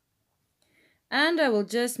 and I will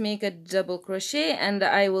just make a double crochet, and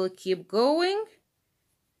I will keep going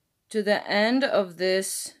to the end of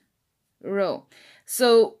this row.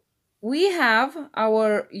 So we have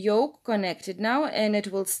our yoke connected now, and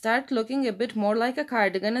it will start looking a bit more like a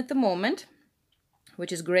cardigan at the moment,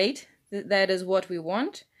 which is great. That is what we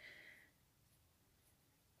want.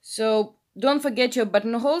 So don't forget your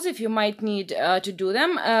buttonholes if you might need to do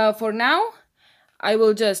them. For now, I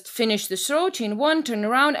will just finish this row, chain 1, turn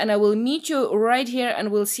around, and I will meet you right here,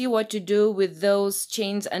 and we'll see what to do with those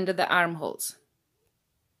chains under the armholes.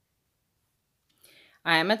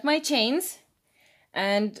 I am at my chains,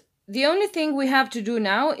 and the only thing we have to do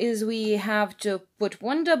now is we have to put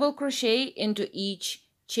 1 double crochet into each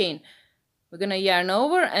chain. We're going to yarn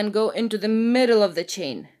over and go into the middle of the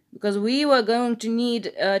chain, because we were going to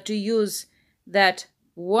need to use that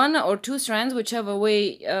 1 or 2 strands, whichever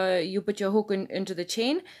way you put your hook into the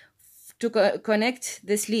chain, to connect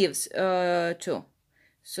the sleeves to.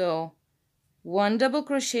 So 1 double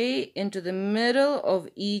crochet into the middle of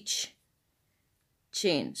each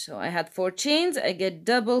chain. So I had 4 chains, I get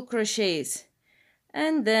double crochets,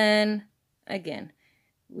 and then again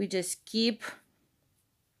we just keep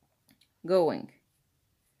going.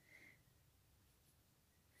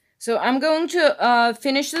 So I'm going to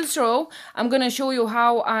finish this row. I'm going to show you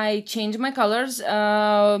how I change my colors.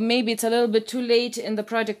 Maybe it's a little bit too late in the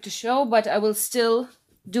project to show, but I will still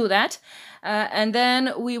do that. And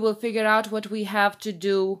then we will figure out what we have to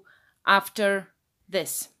do after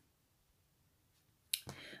this.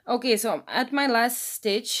 Okay, so I'm at my last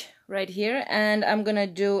stitch right here, and I'm going to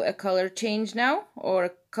do a color change now, or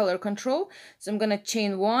a color control. So I'm going to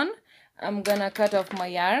chain 1. I'm going to cut off my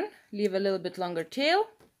yarn, leave a little bit longer tail,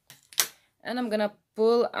 and I'm gonna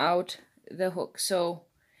pull out the hook. So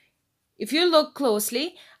if you look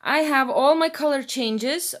closely, I have all my color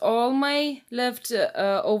changes, all my left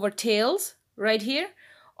over tails right here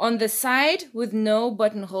on the side with no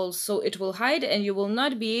buttonholes, so it will hide and you will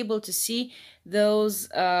not be able to see those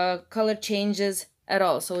color changes at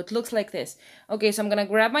all. So it looks like this. Okay, so I'm gonna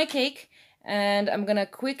grab my cake and I'm gonna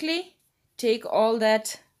quickly take all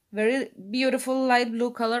that very beautiful light blue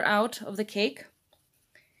color out of the cake.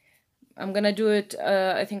 I'm gonna do it,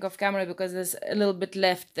 I think, off camera because there's a little bit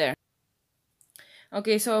left there.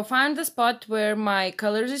 Okay, so I found the spot where my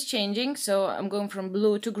colors is changing, so I'm going from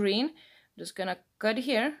blue to green. I'm just gonna cut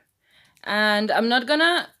here, and I'm not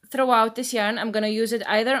gonna throw out this yarn. I'm gonna use it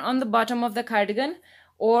either on the bottom of the cardigan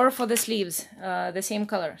or for the sleeves, the same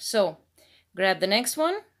color. So grab the next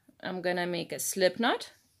one. I'm gonna make a slip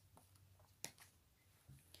knot.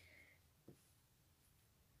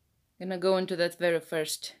 Gonna go into that very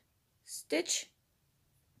first stitch,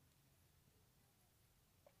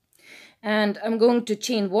 and I'm going to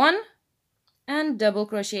chain 1 and double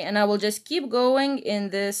crochet, and I will just keep going in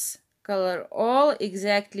this color all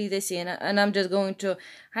exactly the same, and I'm just going to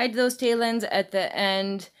hide those tail ends at the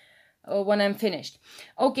end when I'm finished.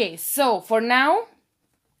 Okay, so for now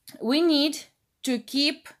we need to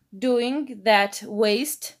keep doing that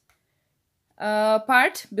waist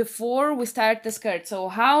part before we start the skirt. So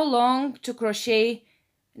how long to crochet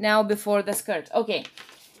now before the skirt? Okay,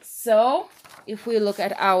 so if we look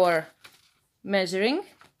at our measuring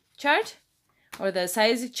chart or the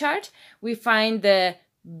size chart, we find the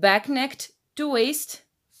back neck to waist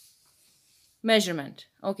measurement.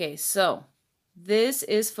 Okay, so this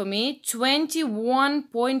is for me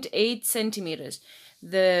 21.8 centimeters.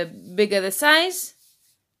 The bigger the size,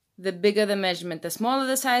 the bigger the measurement. The smaller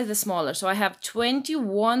the size, the smaller. So I have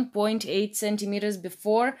 21.8 centimeters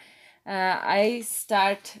before I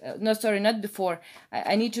start, no, sorry, not before.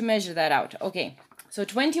 I need to measure that out. Okay, so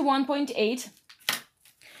 21.8,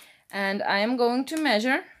 and I am going to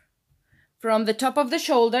measure from the top of the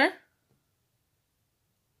shoulder,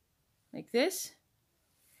 like this,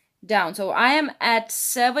 down. So I am at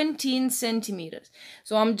 17 centimeters.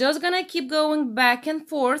 So I'm just gonna keep going back and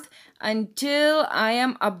forth until I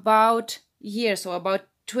am about here, so about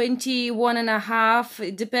 21.5.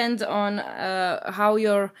 It depends on how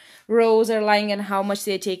your rows are lying and how much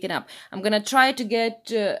they're taken up. I'm gonna try to get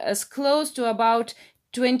as close to about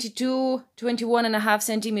 21.5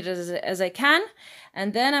 centimeters as I can,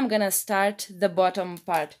 and then I'm gonna start the bottom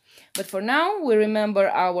part. But for now, we remember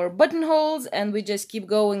our buttonholes and we just keep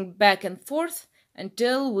going back and forth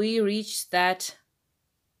until we reach that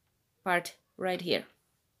part right here.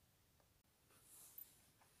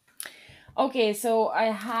 Okay, so I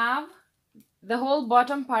have the whole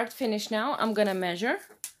bottom part finished now. I'm gonna measure.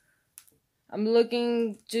 I'm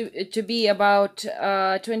looking to be about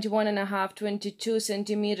 21.5, 22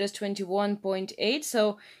 centimeters, 21.8.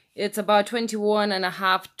 So it's about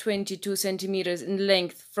 21.5, 22 centimeters in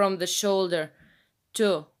length from the shoulder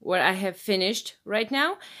to where I have finished right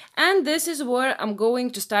now. And this is where I'm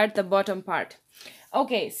going to start the bottom part.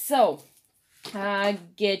 Okay, so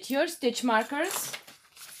get your stitch markers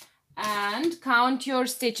and count your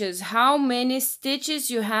stitches, how many stitches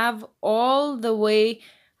you have all the way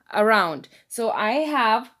around. So I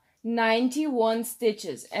have 91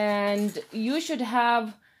 stitches, and you should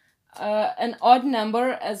have an odd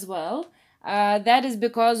number as well. That is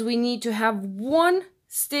because we need to have one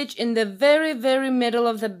stitch in the very, very middle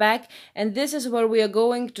of the back, and this is where we are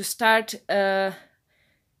going to start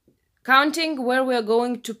counting, where we are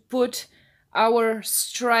going to put our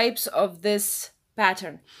stripes of this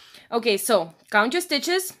pattern. Okay, so count your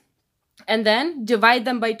stitches and then divide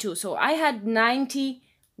them by 2. So I had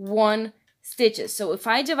 91 stitches. So if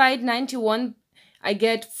I divide 91, I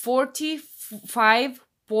get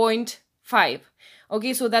 45.5.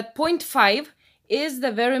 Okay, so that 0.5 is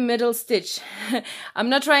the very middle stitch. I'm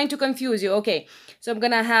not trying to confuse you. Okay, so I'm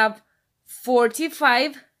gonna have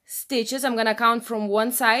 45 stitches. I'm gonna count from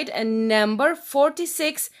one side, and number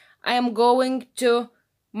 46 I am going to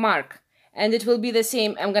mark. And it will be the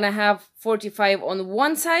same. I'm gonna have 45 on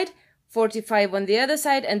one side, 45 on the other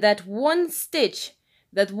side, and that one stitch,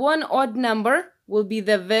 that one odd number, will be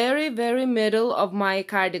the very, very middle of my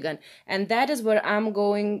cardigan. And that is where I'm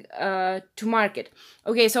going to mark it.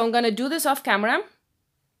 Okay, so I'm gonna do this off camera.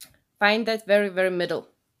 Find that very, very middle.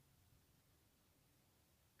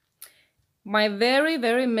 My very,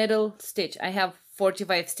 very middle stitch. I have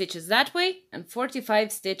 45 stitches that way and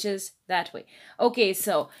 45 stitches that way. Okay,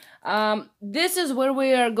 so this is where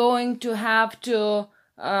we are going to have to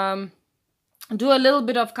do a little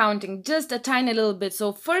bit of counting, just a tiny little bit.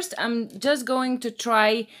 So first I'm just going to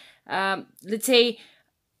try, let's say,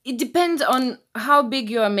 it depends on how big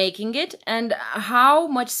you are making it and how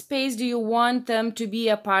much space do you want them to be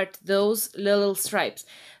apart, those little stripes.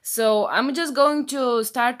 So I'm just going to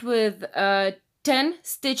start with 10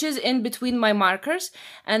 stitches in between my markers,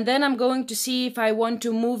 and then I'm going to see if I want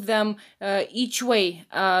to move them each way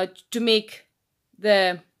to make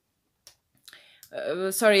the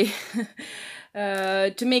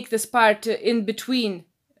to make this part in between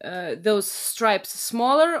those stripes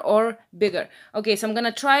smaller or bigger. Okay, so I'm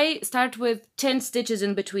gonna start with 10 stitches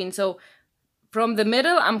in between. So from the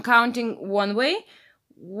middle I'm counting one way: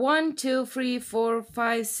 1, 2, 3, 4,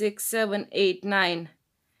 5, 6, 7, 8, 9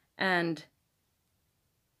 and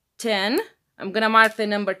 10. I'm gonna mark the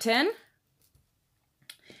number 10.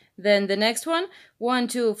 Then the next one: 1,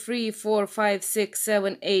 2, 3, 4, 5, 6,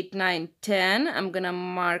 7, 8, 9, 10. I'm gonna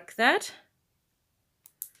mark that.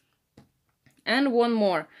 And one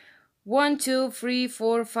more: 1, 2, 3,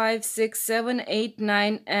 4, 5, 6, 7, 8,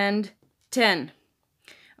 9 and 10.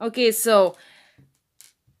 Okay, so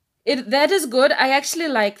that is good. I actually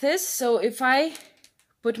like this. So if I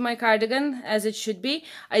put my cardigan as it should be,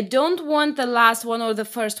 I don't want the last one or the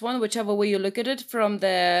first one, whichever way you look at it, from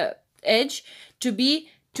the edge to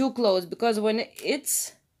be too close, because when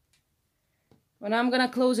I'm gonna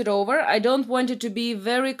close it over, I don't want it to be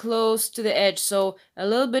very close to the edge, so a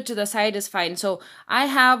little bit to the side is fine. So I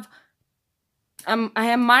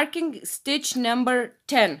am marking stitch number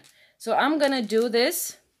 10. So I'm gonna do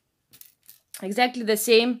this exactly the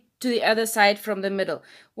same to the other side from the middle.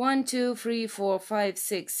 1, 2, 3, 4, 5,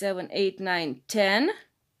 6, 7, 8, 9, 10.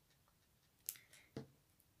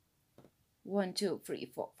 1, 2, 3,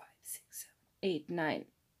 4, 5, 6, 7, 8, 9,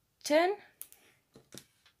 10.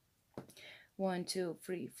 1, 2,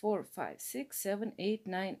 3, 4, 5, 6, 7, 8,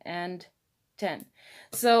 9 and 10.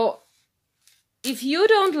 So if you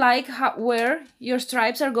don't like where your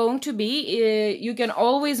stripes are going to be, you can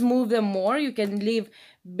always move them more. You can leave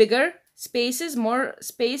bigger spaces, more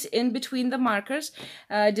space in between the markers,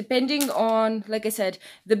 depending on, like I said,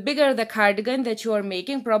 the bigger the cardigan that you are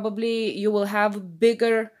making, probably you will have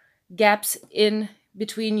bigger gaps in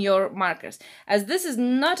between your markers. As this is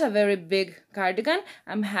not a very big cardigan,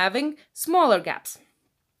 I'm having smaller gaps.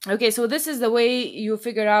 Okay, so this is the way you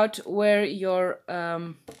figure out where your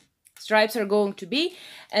stripes are going to be,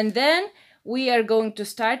 and then we are going to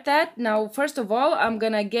start that. Now, first of all, I'm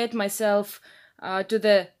gonna get myself to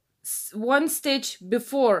the one stitch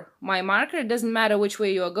before my marker. It doesn't matter which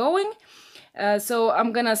way you are going. So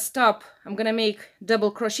I'm gonna stop. I'm gonna make double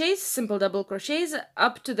crochets, simple double crochets,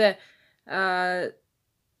 up to the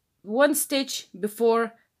one stitch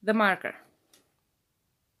before the marker.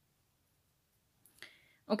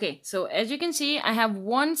 Okay, so as you can see, I have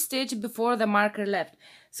one stitch before the marker left.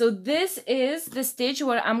 So this is the stitch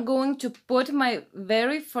where I'm going to put my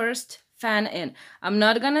very first fan in. I'm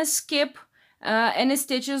not gonna skip any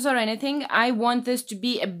stitches or anything. I want this to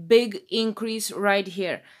be a big increase right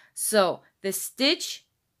here. So the stitch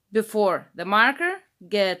before the marker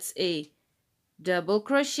gets a double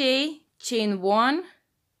crochet, chain 1,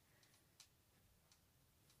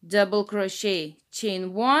 double crochet,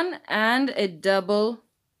 chain 1, and a double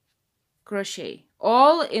crochet,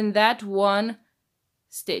 all in that one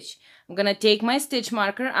stitch. I'm gonna take my stitch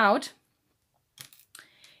marker out.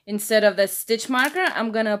 Instead of the stitch marker,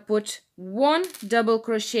 I'm gonna put one double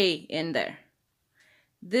crochet in there.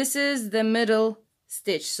 This is the middle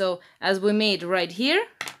stitch. So as we made right here,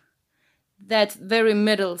 that very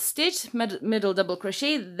middle stitch, middle double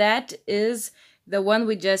crochet, that is the one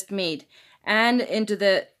we just made. And into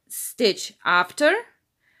the stitch after,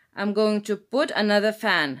 I'm going to put another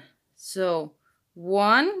fan. So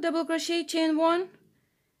 1 double crochet, chain 1,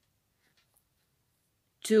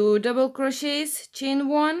 2 double crochets, chain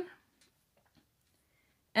 1,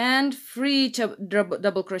 and 3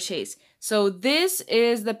 double crochets. So this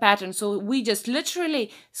is the pattern. So we just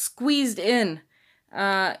literally squeezed in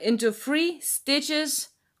into 3 stitches,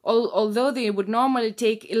 although they would normally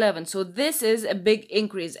take 11. So this is a big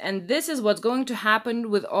increase, and this is what's going to happen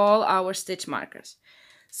with all our stitch markers.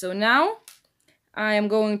 So now I am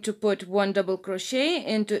going to put 1 double crochet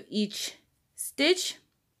into each stitch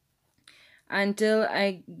until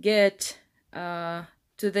I get to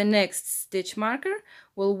the next stitch marker.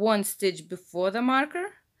 Well, 1 stitch before the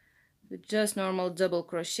marker with just normal double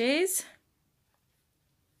crochets.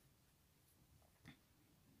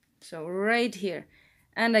 So right here,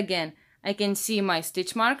 and again I can see my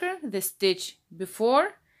stitch marker, the stitch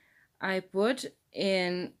before I put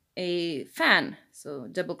in a fan. So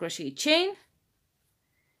double crochet, chain,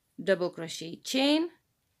 double crochet, chain,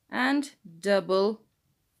 and double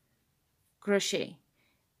crochet.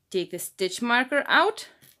 Take the stitch marker out.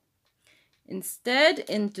 Instead,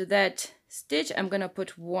 into that stitch I'm gonna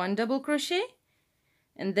put 1 double crochet,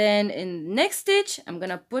 and then in the next stitch I'm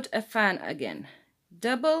gonna put a fan again.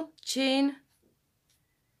 Double chain,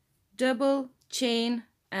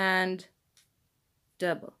 and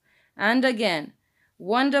double, and again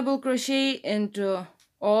 1 double crochet into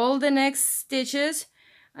all the next stitches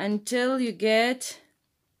until you get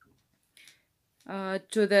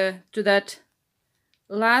to that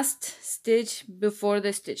last stitch before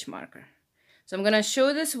the stitch marker. So I'm gonna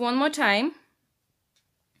show this one more time.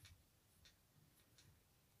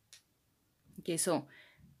 Okay, so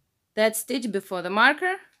that stitch before the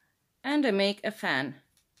marker, and I make a fan.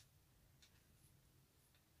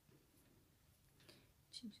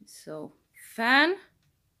 So fan,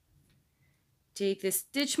 take the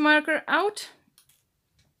stitch marker out,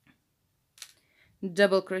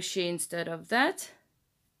 double crochet instead of that,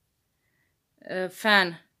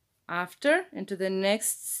 fan after into the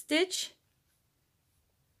next stitch,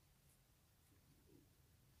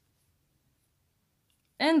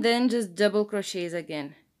 and then just double crochets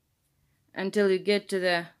again until you get to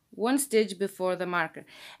the 1 stitch before the marker.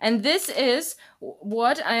 And this is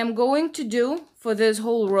what I am going to do for this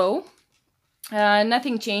whole row.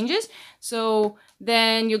 Nothing changes. So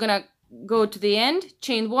then you're gonna go to the end,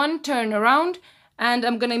 chain 1, turn around, and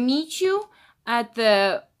I'm gonna meet you at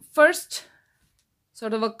the first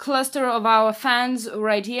sort of a cluster of our fans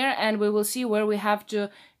right here, and we will see where we have to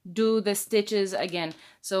do the stitches again.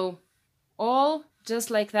 So all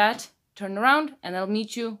just like that, turn around, and I'll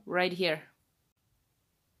meet you right here.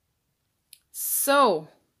 So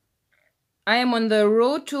I am on the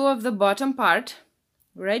row 2 of the bottom part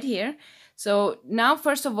right here. So now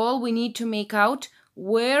first of all we need to make out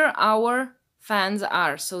where our fans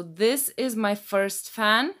are. So this is my first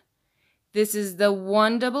fan, this is the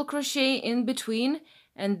 1 double crochet in between,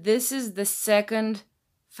 and this is the second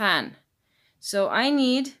fan. So I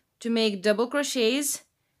need to make double crochets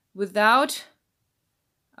without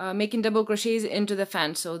making double crochets into the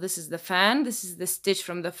fan. So this is the fan, this is the stitch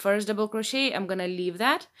from the first double crochet. I'm gonna leave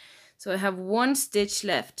that. So I have 1 stitch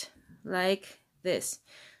left like this.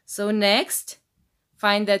 So next,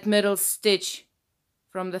 find that middle stitch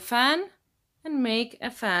from the fan, and make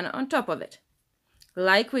a fan on top of it,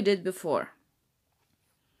 like we did before.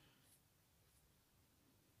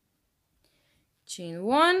 Chain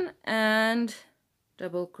 1 and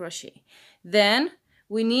double crochet. Then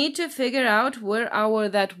we need to figure out where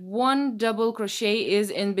that one double crochet is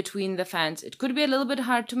in between the fans. It could be a little bit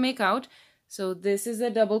hard to make out. So this is a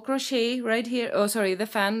double crochet right here. Oh, sorry, the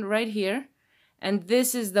fan right here. And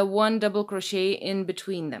this is the one double crochet in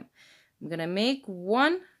between them. I'm gonna make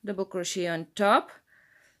one double crochet on top,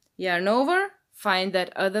 yarn over, find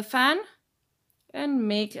that other fan, and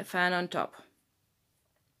make a fan on top.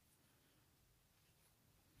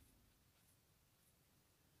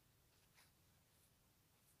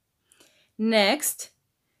 Next,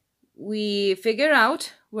 we figure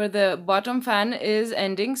out where the bottom fan is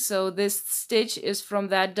ending. So this stitch is from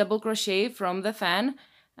that double crochet from the fan,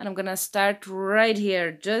 and I'm gonna start right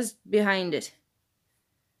here, just behind it.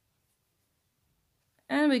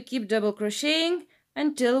 And we keep double crocheting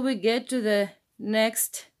until we get to the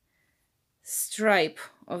next stripe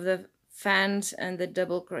of the fans and the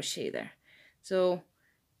double crochet there. So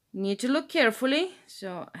need to look carefully.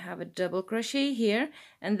 So I have a double crochet here,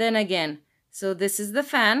 and then again, so this is the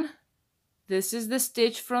fan, this is the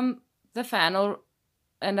stitch from the fan,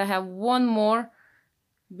 and I have one more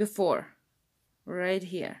before right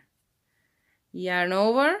here. Yarn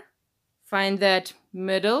over, find that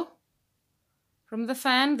middle from the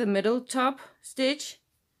fan, the middle top stitch,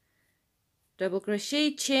 double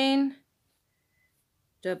crochet, chain,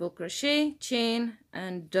 double crochet, chain,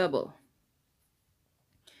 and double.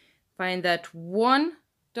 Find that one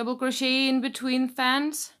double crochet in between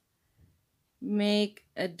fans, make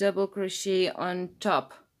a double crochet on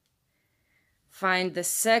top. Find the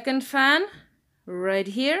second fan right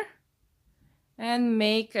here and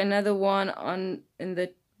make another one in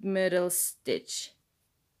the middle stitch.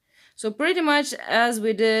 So pretty much as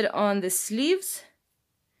we did on the sleeves.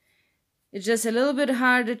 It's just a little bit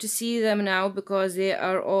harder to see them now because they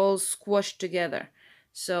are all squashed together.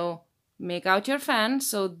 So make out your fan.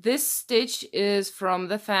 So this stitch is from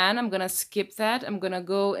the fan. I'm gonna skip that. I'm gonna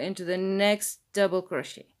go into the next double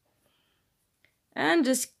crochet and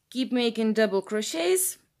just keep making double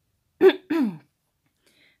crochets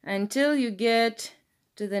until you get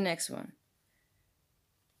to the next one.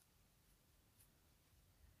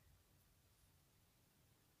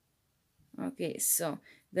 Okay, so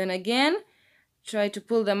then again, try to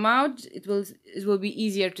pull them out. It will be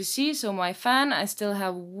easier to see. So my fan, I still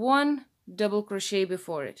have one double crochet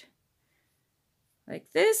before it,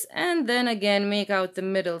 like this, and then again make out the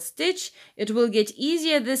middle stitch. It will get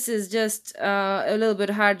easier. This is just a little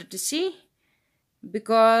bit harder to see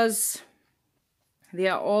because they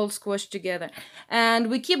are all squished together. And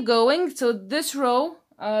we keep going. So this row,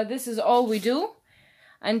 this is all we do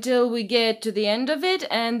until we get to the end of it,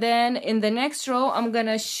 and then in the next row I'm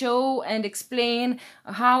gonna show and explain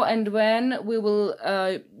how and when we will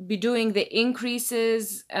be doing the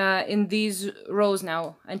increases in these rows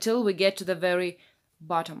now until we get to the very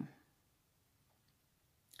bottom.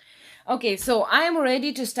 Okay, so I'm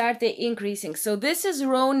ready to start the increasing. So this is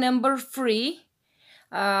row number 3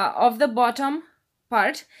 of the bottom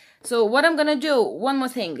part. So what I'm gonna do, one more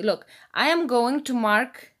thing, look, I am going to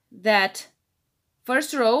mark that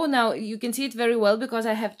first row. Now you can see it very well because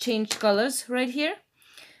I have changed colors right here.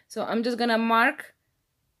 So I'm just gonna mark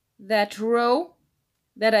that row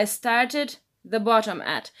that I started the bottom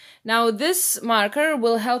at. Now this marker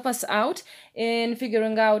will help us out in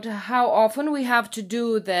figuring out how often we have to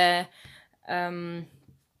do the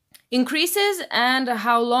increases and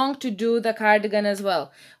how long to do the cardigan as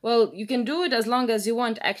well. Well, you can do it as long as you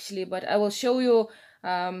want actually, but I will show you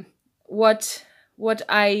what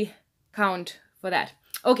I count for that.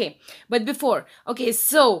 Okay, but before, okay,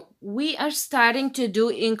 so we are starting to do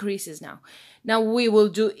increases now. Now we will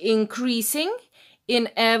do increasing in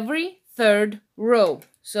every third row.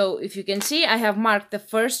 So if you can see, I have marked the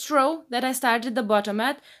first row that I started the bottom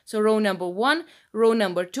at. So row number 1, row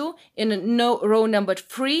number 2, in row number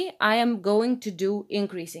 3, I am going to do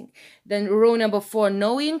increasing. Then row number 4,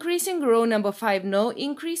 no increasing. Row number 5, no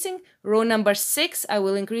increasing. Row number 6, I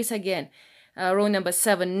will increase again. Row number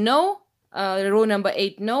 7, no. Row number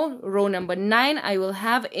 8, no. Row number 9, I will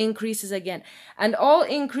have increases again. And all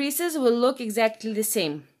increases will look exactly the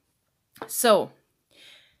same. So,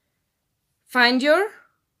 find your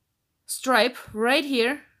stripe right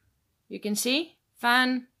here. You can see,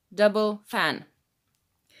 fan, double, fan.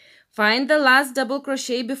 Find the last double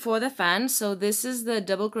crochet before the fan. So this is the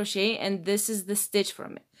double crochet and this is the stitch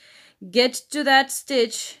from it. Get to that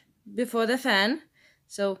stitch before the fan.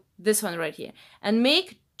 So this one right here. And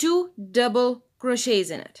make 2 double crochets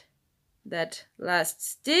in it. That last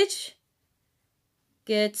stitch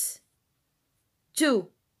gets 2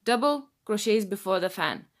 double crochets before the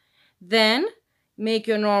fan. Then make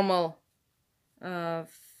your normal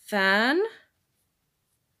fan,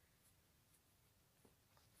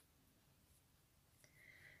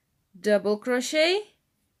 double crochet,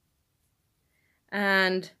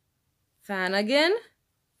 and fan again,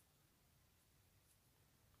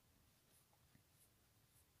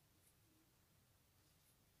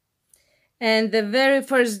 and the very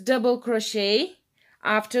first double crochet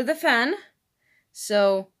after the fan.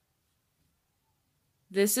 So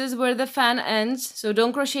this is where the fan ends, so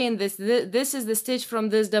don't crochet in this. This is the stitch from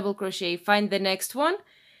this double crochet. Find the next one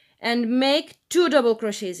and make 2 double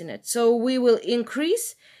crochets in it. So we will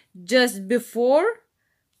increase just before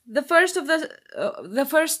the first of the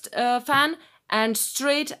first fan and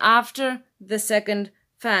straight after the second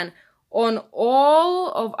fan on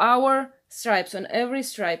all of our stripes, on every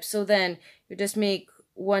stripe. So then you just make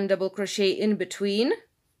 1 double crochet in between,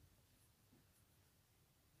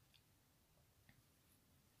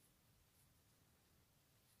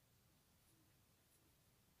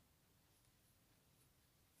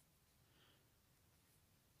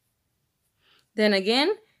 then again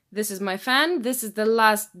this is my fan, this is the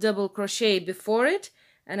last double crochet before it,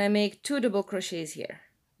 and I make 2 double crochets here,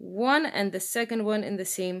 1 and the second one in the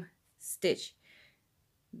same stitch.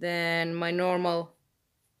 Then my normal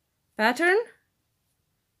pattern,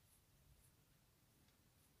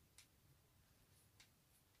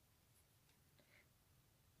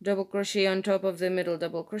 double crochet on top of the middle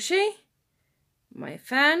double crochet, my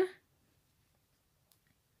fan,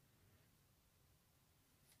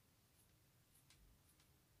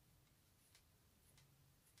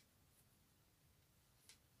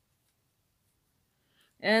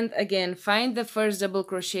 and again find the first double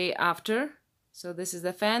crochet after. So this is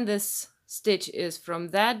the fan, this stitch is from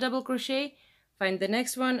that double crochet, find the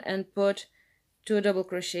next one and put 2 double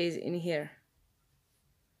crochets in here,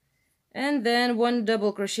 and then 1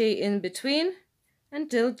 double crochet in between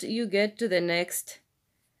until you get to the next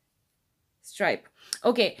stripe.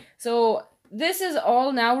 Okay, so this is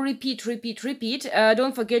all now repeat.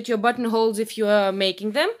 Don't forget your buttonholes if you are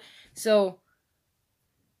making them. So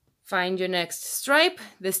find your next stripe,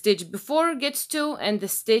 the stitch before gets 2 and the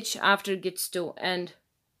stitch after gets 2, and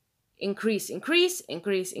increase,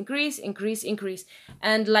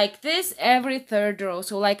 and like this every third row.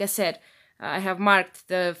 So like I said, I have marked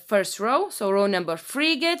the first row, so row number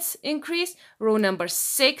 3 gets increased, row number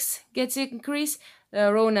 6 gets increased,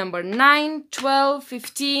 row number 9, 12,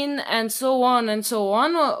 15, and so on,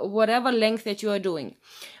 whatever length that you are doing.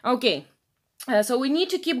 Okay. So we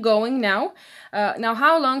need to keep going now. Now,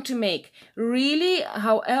 how long to make? Really,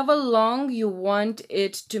 however long you want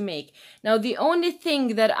it to make. Now, the only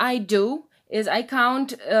thing that I do is I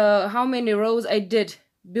count how many rows I did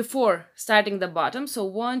before starting the bottom. So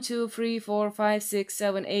 1, 2, 3, 4, 5, 6,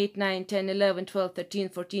 7, 8, 9, 10, 11, 12, 13,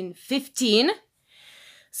 14, 15.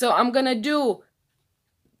 So I'm gonna do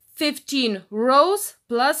 15 rows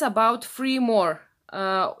plus about 3 more,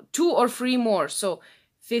 2 or 3 more. So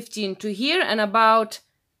 15 to here and about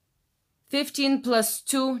 15 plus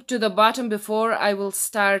 2 to the bottom before I will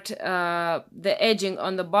start the edging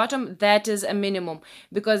on the bottom. That is a minimum,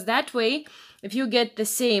 because that way if you get the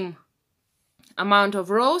same amount of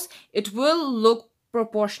rows it will look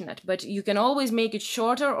proportionate, but you can always make it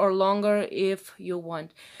shorter or longer if you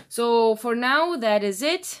want. So for now that is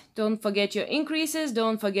it. Don't forget your increases,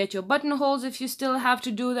 don't forget your buttonholes if you still have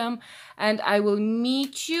to do them, and I will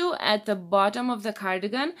meet you at the bottom of the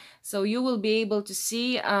cardigan so you will be able to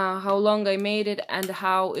see how long I made it and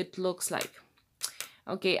how it looks like.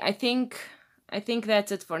 Okay, I think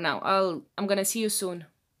that's it for now. I'm gonna see you soon.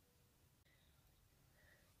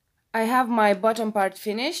 I have my bottom part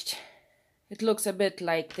finished. It looks a bit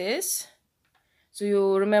like this. So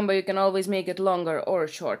you remember you can always make it longer or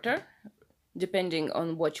shorter, depending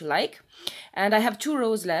on what you like. And I have 2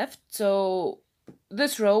 rows left. So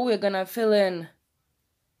this row we're gonna fill in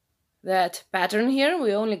that pattern here.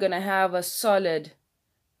 We're only gonna have a solid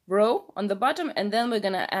row on the bottom, and then we're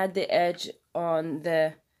gonna add the edge on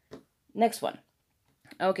the next one.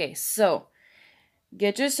 Okay, so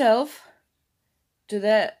get yourself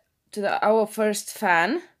to our first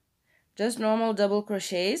fan. Just normal double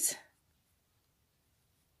crochets,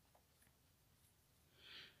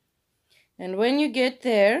 and when you get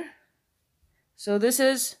there, so this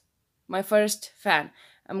is my first fan,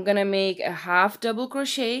 I'm gonna make a half double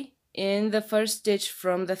crochet in the first stitch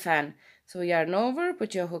from the fan. So yarn over,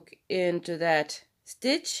 put your hook into that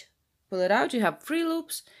stitch, pull it out, you have 3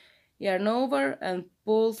 loops, yarn over and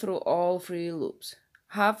pull through all 3 loops,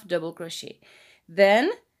 half double crochet.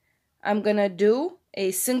 Then I'm gonna do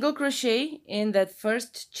a single crochet in that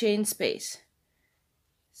first chain space.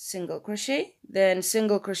 Single crochet, then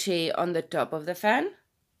single crochet on the top of the fan,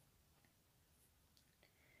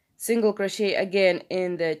 single crochet again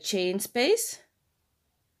in the chain space,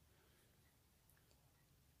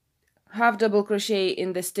 half double crochet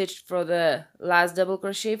in the stitch for the last double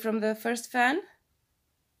crochet from the first fan,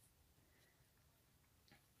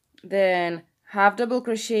 then half double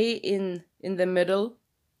crochet in the middle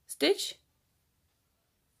stitch,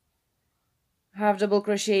 half double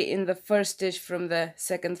crochet in the first stitch from the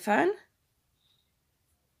second fan,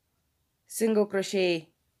 single crochet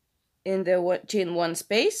in the chain one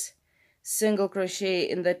space, single crochet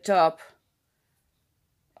in the top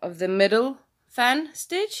of the middle fan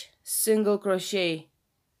stitch, single crochet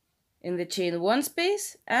in the chain one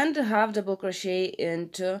space, and a half double crochet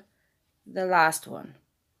into the last one.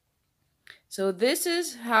 So this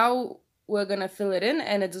is how we're gonna fill it in,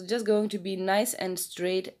 and it's just going to be nice and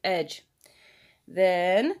straight edge.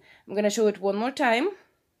 Then I'm gonna show it one more time.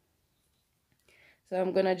 So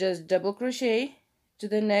I'm gonna just double crochet to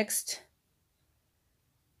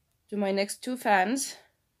my next two fans.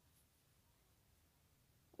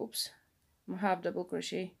 Oops, half double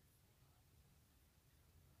crochet.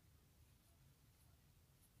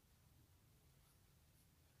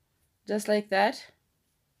 Just like that.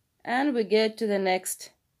 And we get to the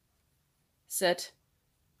next set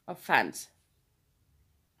of fans.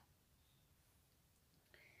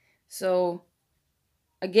 So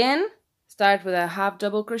again, start with a half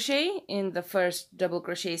double crochet in the first double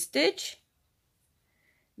crochet stitch,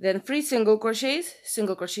 then 3 single crochets,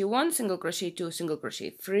 single crochet 1, single crochet 2, single crochet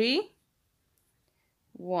 3,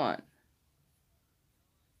 1,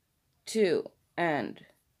 2, and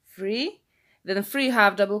 3, then 3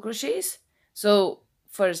 half double crochets. So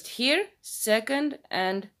first here, second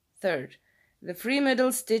and third. The 3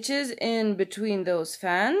 middle stitches in between those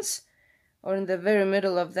fans, or in the very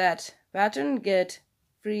middle of that pattern, get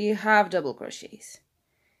 3 half double crochets.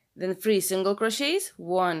 Then 3 single crochets,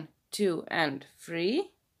 1, 2, and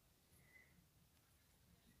 3.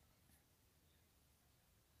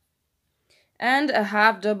 And a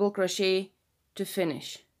half double crochet to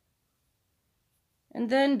finish.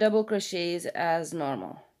 And then double crochets as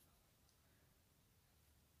normal.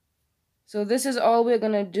 So this is all we're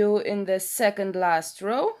gonna do in the second last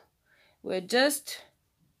row. We're just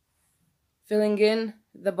filling in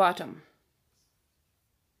the bottom.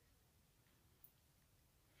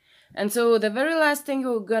 And so the very last thing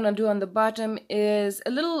we're gonna do on the bottom is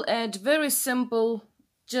a little edge, very simple,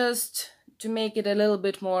 just to make it a little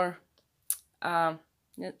bit more, I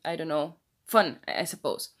don't know, fun, I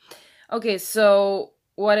suppose. Okay, so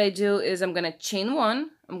what I do is I'm gonna chain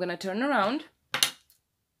 1, I'm gonna turn around,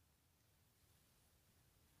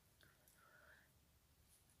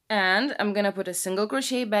 and I'm gonna put a single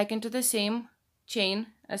crochet back into the same chain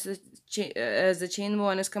as the chain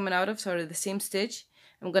 1 is coming out of, sorry, the same stitch.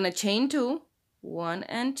 I'm gonna chain 2, 1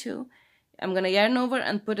 and 2. I'm gonna yarn over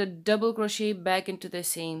and put a double crochet back into the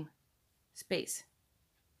same space.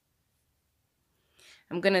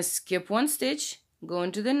 I'm gonna skip 1 stitch, go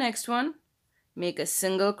into the next one, make a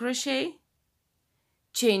single crochet,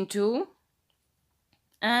 chain 2,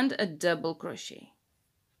 and a double crochet.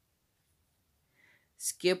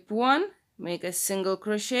 Skip 1, make a single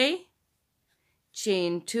crochet,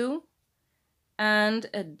 chain 2, and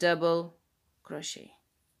a double crochet.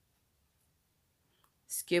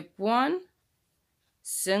 Skip 1,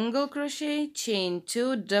 single crochet, chain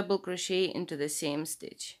 2, double crochet into the same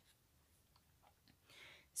stitch.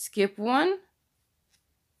 Skip 1,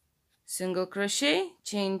 single crochet,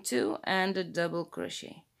 chain 2, and a double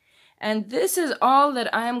crochet. And this is all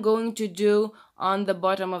that I am going to do on the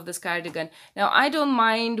bottom of this cardigan. Now I don't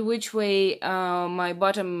mind which way my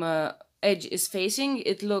bottom edge is facing.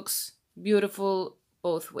 It looks beautiful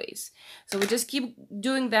both ways. So we just keep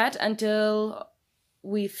doing that until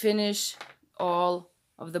we finish all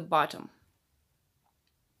of the bottom.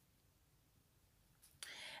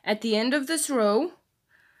 At the end of this row,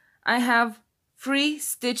 I have 3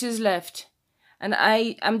 stitches left, and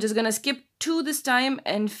I'm just gonna skip 2 this time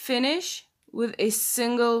and finish with a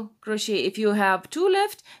single crochet. If you have 2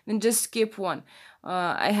 left, then just skip 1.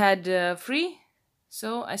 I had 3,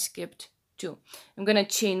 so I skipped 2. I'm gonna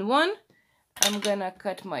chain 1, I'm gonna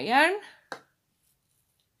cut my yarn,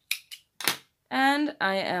 and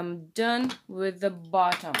I am done with the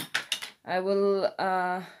bottom. I will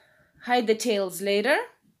hide the tails later,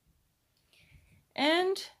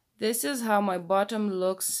 and this is how my bottom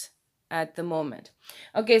looks at the moment.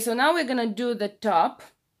 Okay, so now we're gonna do the top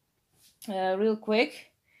real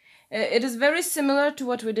quick. It is very similar to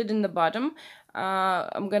what we did in the bottom.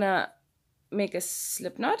 I'm gonna make a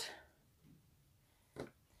slip knot.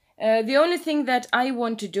 The only thing that I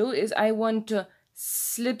want to do is I want to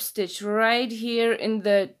slip stitch right here in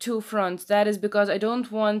the two fronts. That is because I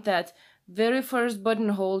don't want that very first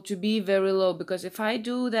buttonhole to be very low, because if I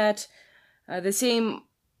do that the same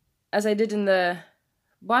as I did in the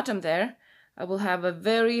bottom there, I will have a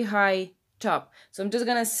very high top. So I'm just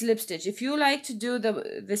gonna slip stitch. If you like to do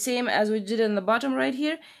the same as we did in the bottom right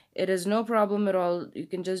here, it is no problem at all. You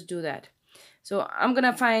can just do that. So I'm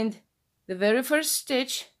gonna find the very first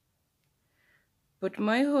stitch, put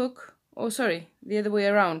my hook, oh sorry, the other way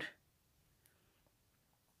around,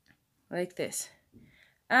 like this,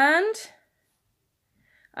 and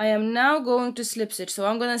I am now going to slip stitch. So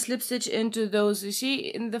I'm gonna slip stitch into those, you see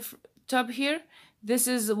in the top here, this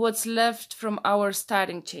is what's left from our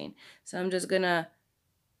starting chain. So I'm just gonna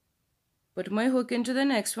put my hook into the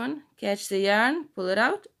next one, catch the yarn, pull it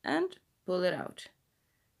out, and pull it out.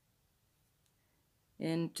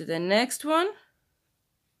 Into the next one,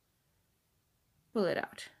 pull it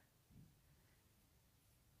out.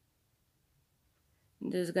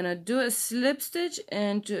 I'm just gonna do a slip stitch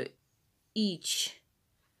into each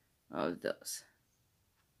of those.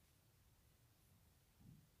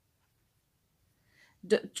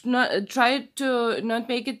 Try to not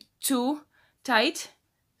make it too tight,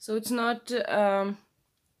 so it's not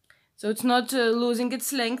losing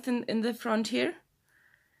its length in the front here.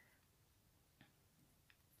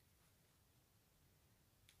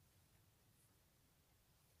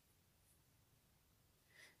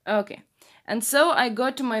 Okay, and so I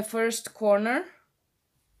got to my first corner.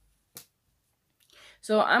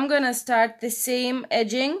 So I'm gonna start the same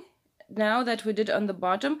edging now that we did on the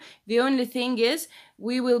bottom. The only thing is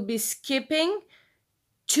we will be skipping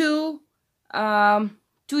two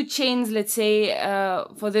chains, let's say,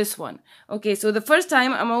 for this one. Okay, so the first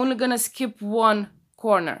time I'm only gonna skip one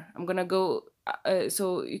corner. I'm gonna go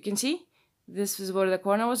so you can see this is where the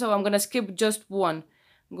corner was, so I'm gonna skip just one.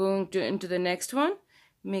 I'm going to into the next one,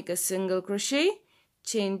 make a single crochet,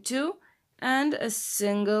 chain 2, and a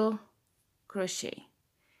single crochet.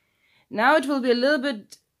 Now it will be a little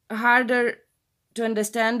bit harder to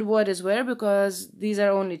understand what is where because these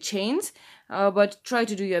are only chains, but try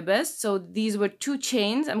to do your best. So these were 2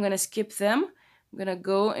 chains. I'm gonna skip them. I'm gonna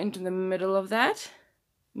go into the middle of that,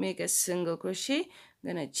 make a single crochet, I'm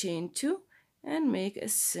gonna chain 2 and make a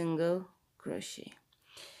single crochet.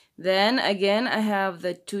 Then again I have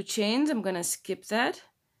the 2 chains. I'm gonna skip that.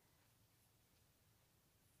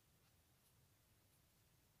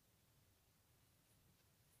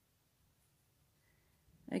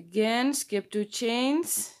 Again, skip 2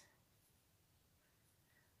 chains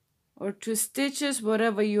or 2 stitches,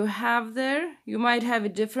 whatever you have there. You might have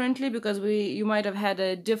it differently because you might have had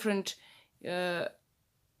a different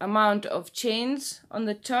amount of chains on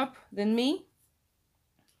the top than me.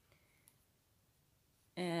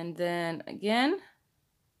 And then again,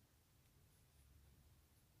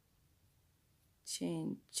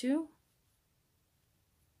 chain 2,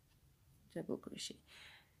 double crochet.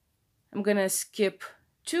 I'm gonna skip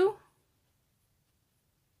 2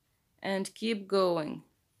 and keep going.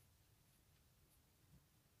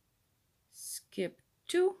 Skip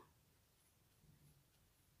 2,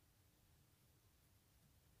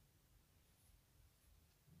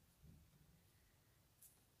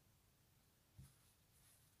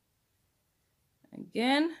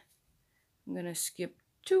 again I'm gonna skip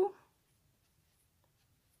 2,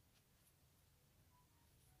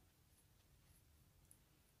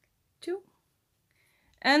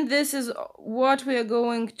 and this is what we are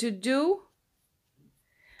going to do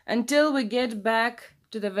until we get back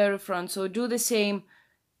to the very front. So do the same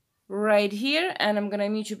right here, and I'm gonna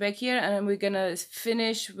meet you back here, and we're gonna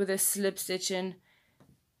finish with a slip stitching,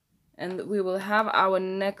 and we will have our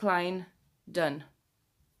neckline done.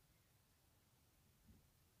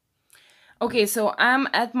 Okay, so I'm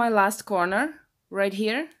at my last corner right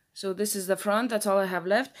here. So this is the front, that's all I have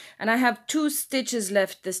left. And I have 2 stitches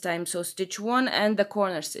left this time, so stitch 1 and the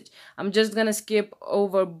corner stitch. I'm just gonna skip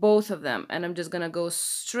over both of them, and I'm just gonna go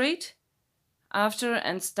straight after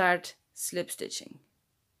and start slip stitching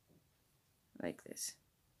like this.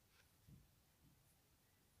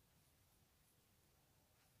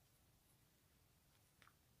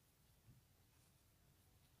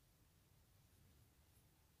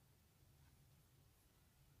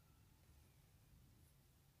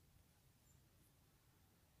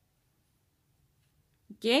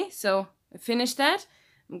 Okay, so I finished that.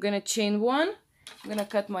 I'm gonna chain 1. I'm gonna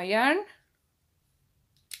cut my yarn.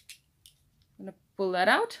 I'm gonna pull that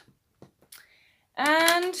out.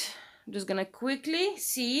 And I'm just gonna quickly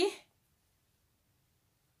see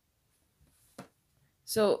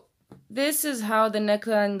So this is how the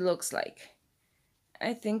neckline looks like.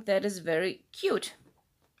 I think that is very cute.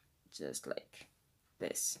 Just like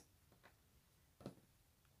this.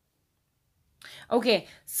 Okay,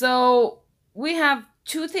 so we have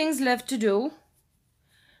two things left to do.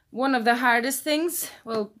 One of the hardest things,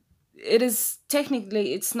 well, it is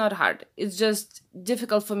technically, it's not hard. It's just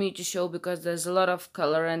difficult for me to show because there's a lot of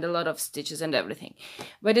color and a lot of stitches and everything.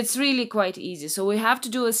 But it's really quite easy. So we have to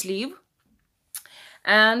do a sleeve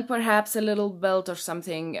and perhaps a little belt or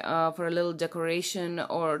something for a little decoration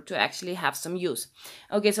or to actually have some use.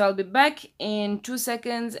 Okay, so I'll be back in 2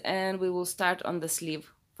 seconds and we will start on the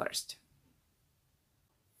sleeve first.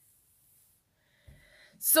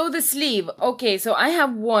 So the sleeve, okay, so I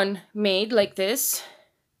have one made like this,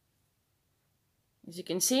 as you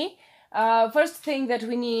can see. First thing that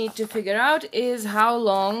we need to figure out is how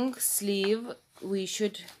long sleeve we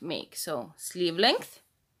should make. So sleeve length,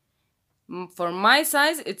 for my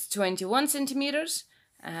size, it's 21 centimeters,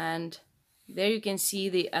 and there you can see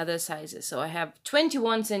the other sizes. So I have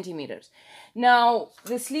 21 centimeters. Now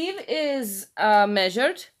the sleeve is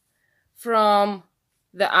measured from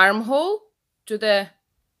the armhole to the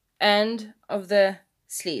end of the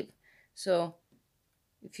sleeve. So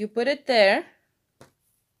if you put it there,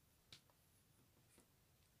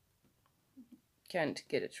 can't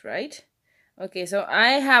get it right. Okay, so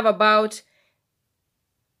I have about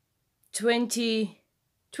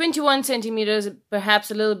 21 centimeters,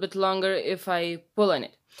 perhaps a little bit longer if I pull on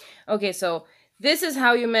it. Okay, so this is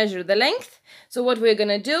how you measure the length. So what we're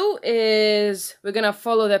gonna do is we're gonna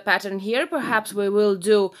follow the pattern here. Perhaps we will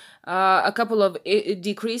do a couple of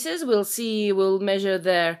decreases. We'll measure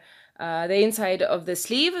the inside of the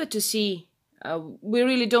sleeve to see. We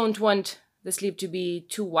really don't want the sleeve to be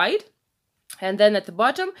too wide. And then at the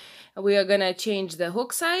bottom, we are gonna change the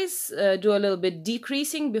hook size, do a little bit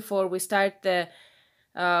decreasing before we start the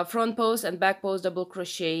front post and back post double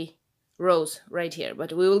crochet rows right here.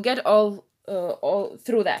 But we will get all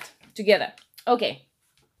through that together. Okay,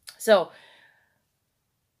 so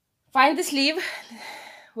find the sleeve,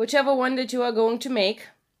 whichever one that you are going to make.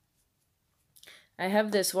 I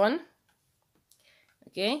have this one.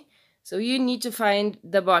 Okay, so you need to find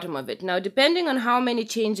the bottom of it. Now, depending on how many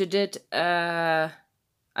chains you did under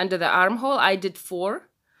the armhole, I did 4.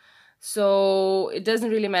 So it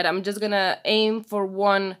doesn't really matter. I'm just gonna aim for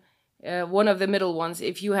one of the middle ones.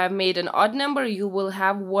 If you have made an odd number, you will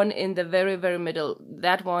have one in the very, very middle.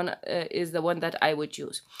 That one is the one that I would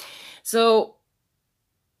use. So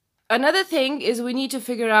another thing is we need to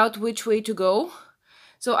figure out which way to go.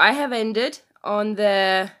 So I have ended on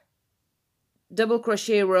the double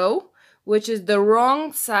crochet row, which is the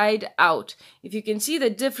wrong side out. If you can see the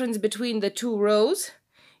difference between the two rows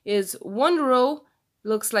is one row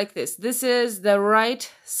looks like this. This is the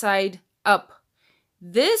right side up.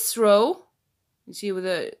 This row, you see with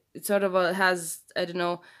it sort of has, I don't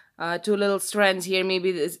know, 2 little strands here.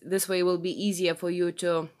 Maybe this way will be easier for you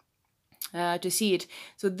to see it.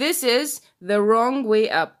 So this is the wrong way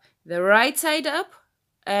up, the right side up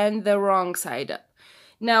and the wrong side up.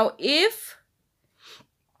 Now, if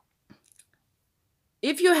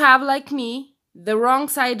you have, like me, the wrong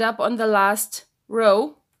side up on the last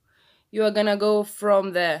row, you are gonna go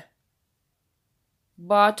from the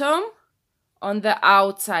bottom on the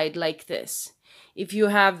outside like this. If you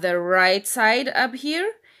have the right side up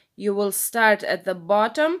here, you will start at the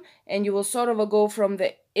bottom and you will sort of go from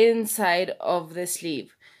the inside of the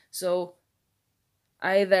sleeve. So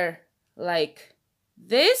either like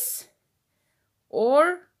this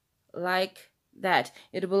or like that.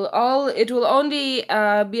 It will only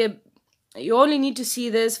be you only need to see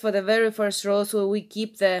this for the very first row, so we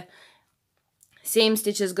keep the same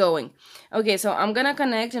stitches going. Okay, so I'm gonna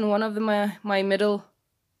connect in one of my middle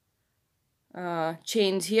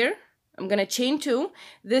chains here. I'm gonna chain 2.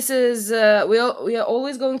 This is we are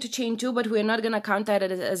always going to chain 2, but we're not gonna count that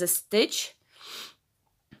as a stitch.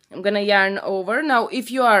 I'm gonna yarn over. Now, if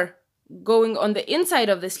you are going on the inside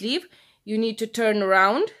of the sleeve, you need to turn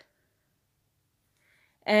around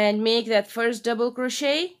and make that first double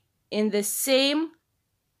crochet in the same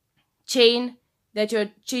chain that your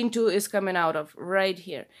chain 2 is coming out of, right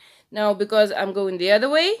here. Now, because I'm going the other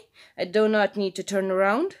way, I do not need to turn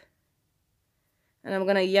around. And I'm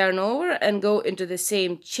gonna yarn over and go into the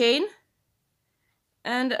same chain.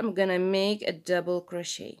 And I'm gonna make a double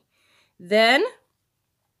crochet. Then,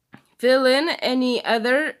 fill in any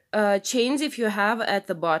other chains if you have at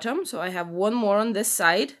the bottom. So I have one more on this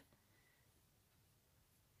side.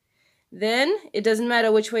 Then, it doesn't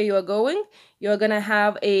matter which way you are going, you're gonna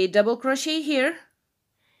have a double crochet here,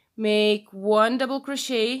 make 1 double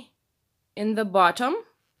crochet in the bottom,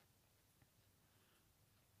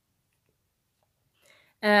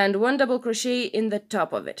 and 1 double crochet in the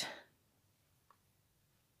top of it.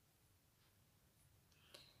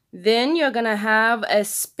 Then you're gonna have a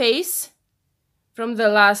space from the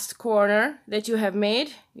last corner that you have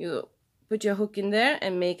made. You put your hook in there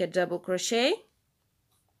and make a double crochet.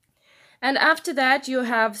 And after that, you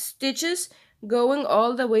have stitches going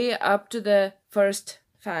all the way up to the first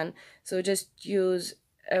fan. So just use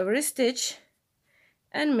every stitch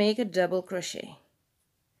and make a double crochet.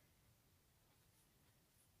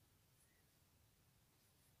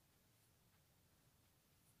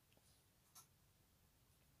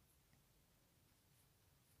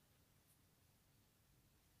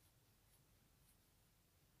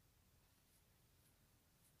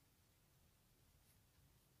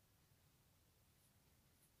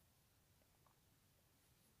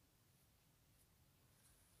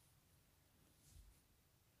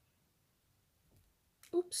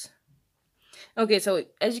 Oops. Okay, so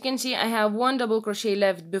as you can see, I have 1 double crochet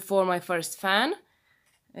left before my first fan.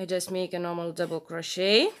 I just make a normal double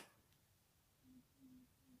crochet.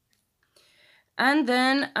 And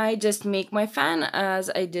then I just make my fan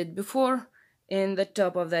as I did before in the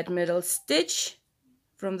top of that middle stitch.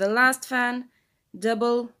 From the last fan,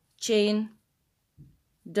 double chain,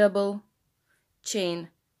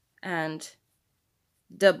 and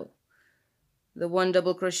double. The 1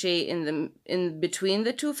 double crochet in between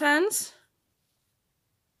the 2 fans.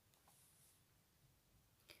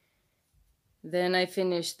 Then I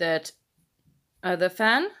finish that other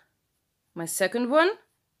fan, my second one.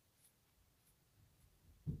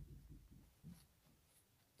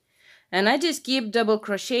 And I just keep double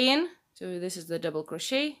crocheting. So this is the double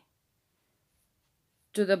crochet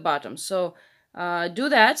to the bottom. So do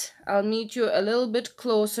that. I'll meet you a little bit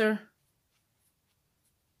closer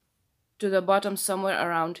to the bottom, somewhere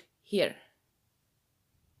around here.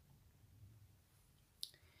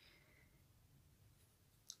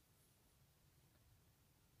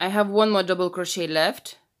 I have 1 more double crochet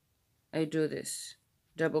left. I do this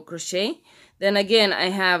double crochet. Then again, I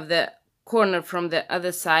have the corner from the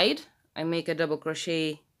other side. I make a double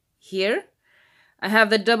crochet here. I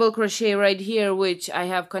have the double crochet right here, which I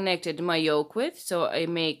have connected my yoke with. So I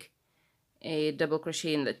make a double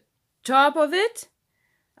crochet in the top of it,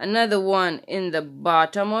 another one in the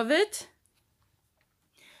bottom of it,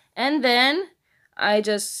 and then I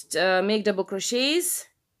just make double crochets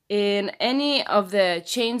in any of the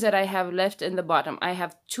chains that I have left in the bottom. I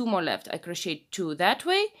have 2 more left. I crochet 2 that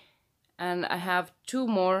way, and I have 2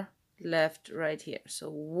 more left right here. So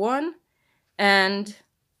 1 and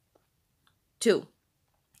 2.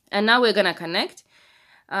 And now we're gonna connect.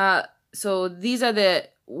 So these are the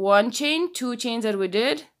 1 chain, 2 chains that we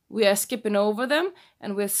did. We are skipping over them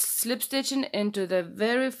and we're slip stitching into the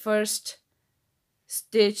very first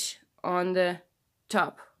stitch on the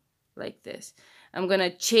top like this. I'm gonna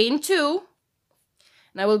chain 2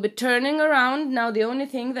 and I will be turning around. Now the only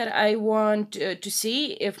thing that I want to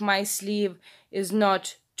see if my sleeve is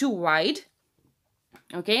not too wide.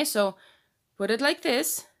 Okay, so put it like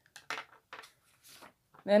this.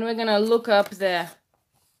 Then we're gonna look up the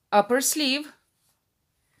upper sleeve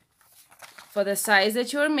for the size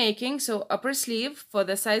that you're making. So upper sleeve for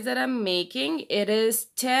the size that I'm making, it is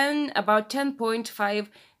about 10.5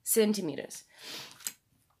 centimeters.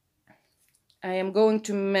 I am going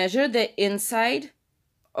to measure the inside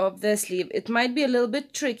of the sleeve. It might be a little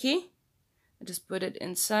bit tricky. I just put it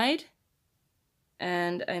inside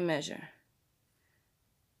and I measure.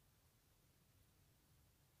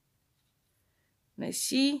 And I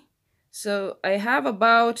see, so I have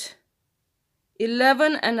about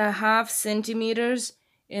 11.5 centimeters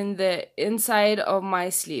in the inside of my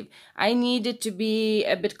sleeve. I need it to be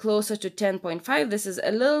a bit closer to 10.5. This is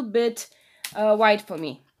a little bit wide for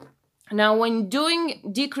me. Now, when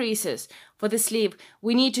doing decreases for the sleeve,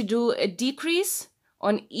 we need to do a decrease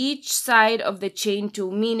on each side of the chain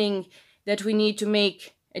 2, meaning that we need to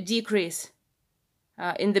make a decrease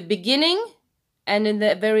in the beginning and in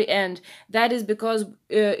the very end. That is because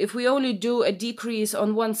if we only do a decrease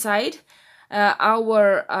on one side,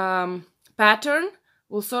 our pattern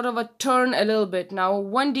will sort of turn a little bit. Now,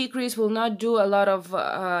 one decrease will not do a lot of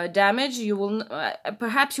damage. You will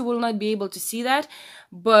perhaps you will not be able to see that,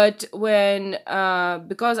 but when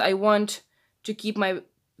because I want to keep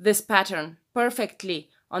this pattern perfectly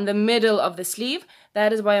on the middle of the sleeve,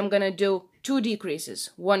 that is why I'm gonna do 2 decreases,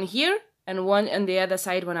 one here and one on the other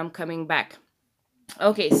side when I'm coming back.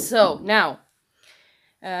 Okay, so now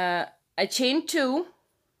I chain 2.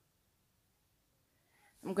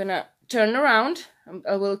 I'm gonna turn around.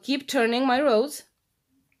 I will keep turning my rows.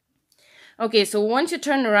 Okay, so once you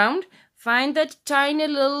turn around, find that tiny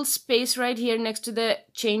little space right here next to the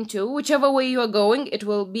chain 2. Whichever way you are going, it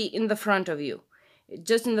will be in the front of you,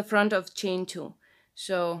 just in the front of chain 2.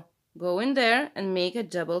 So go in there and make a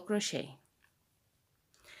double crochet.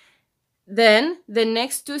 Then the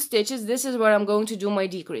next 2 stitches, this is where I'm going to do my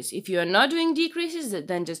decrease. If you are not doing decreases,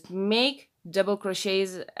 then just make double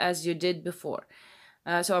crochets as you did before.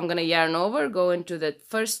 So I'm going to yarn over, go into the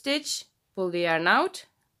first stitch, pull the yarn out,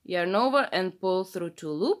 yarn over and pull through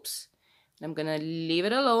 2 loops. I'm going to leave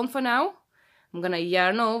it alone for now. I'm going to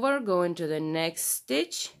yarn over, go into the next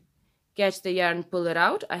stitch, catch the yarn, pull it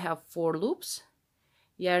out. I have 4 loops.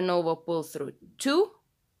 Yarn over, pull through 2.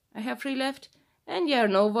 I have 3 left. And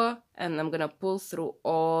yarn over, and I'm going to pull through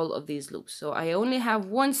all of these loops. So I only have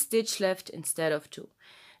 1 stitch left instead of 2.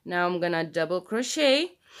 Now I'm going to double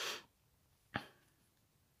crochet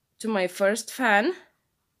to my first fan.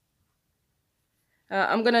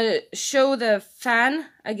 I'm going to show the fan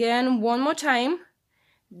again one more time,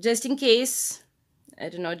 just in case, I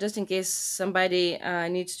don't know, just in case somebody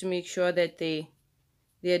needs to make sure that they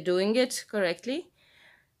are doing it correctly.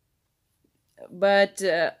 But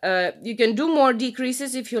you can do more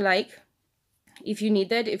decreases if you like, if you need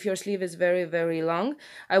that, if your sleeve is very, very long.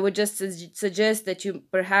 I would just suggest that you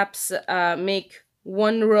perhaps make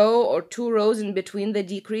 1 row or 2 rows in between the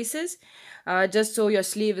decreases, just so your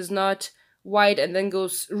sleeve is not wide and then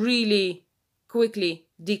goes really quickly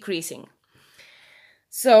decreasing.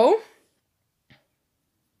 So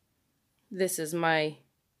this is my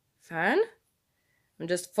fan. I'm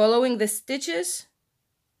just following the stitches.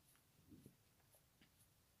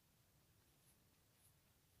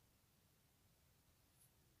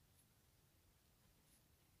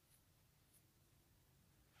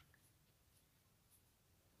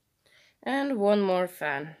 And 1 more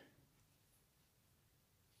fan.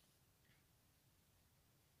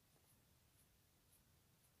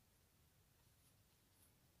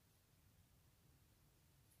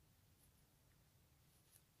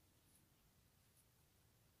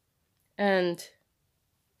 And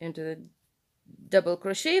into the double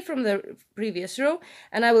crochet from the previous row,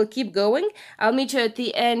 and I will keep going. I'll meet you at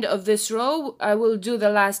the end of this row. I will do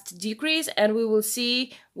the last decrease and we will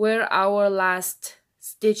see where our last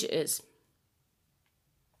stitch is.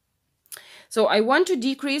 So I want to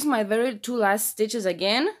decrease my very 2 last stitches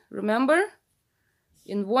again. Remember,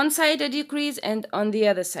 in one side a decrease and on the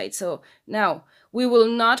other side. So now we will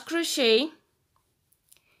not crochet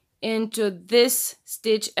into this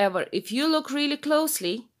stitch ever. If you look really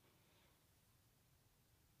closely,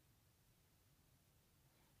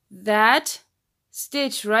 that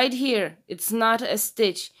stitch right here, it's not a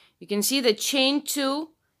stitch. You can see the chain 2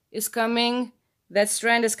 is coming, that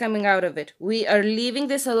strand is coming out of it. We are leaving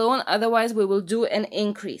this alone, otherwise we will do an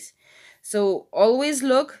increase. So always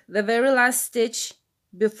look the very last stitch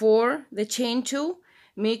before the chain 2.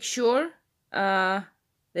 Make sure that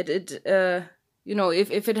it you know,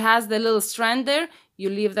 if it has the little strand there, you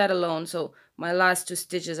leave that alone. So my last 2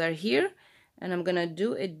 stitches are here, and I'm gonna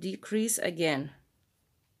do a decrease again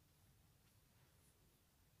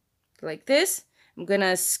like this. I'm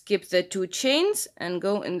gonna skip the 2 chains and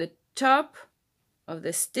go in the top of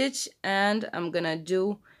the stitch, and I'm gonna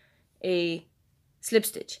do a slip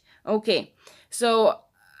stitch. Okay, so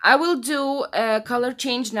I will do a color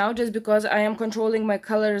change now, just because I am controlling my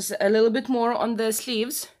colors a little bit more on the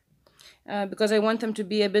sleeves, because I want them to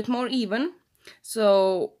be a bit more even.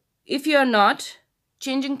 So if you are not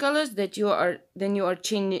changing colors, then you are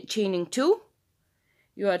chaining 2.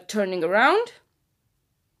 You are turning around.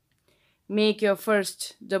 Make your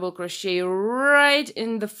first double crochet right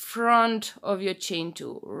in the front of your chain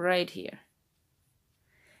 2, right here.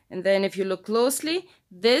 And then if you look closely,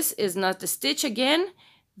 this is not the stitch again.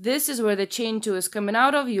 This is where the chain 2 is coming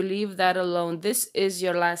out of. You leave that alone. This is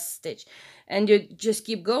your last stitch. And you just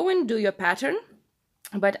keep going, do your pattern.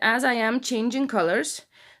 But as I am changing colors,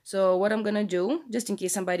 so what I'm gonna do, just in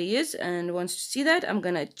case somebody is and wants to see that, I'm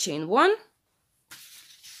gonna chain 1.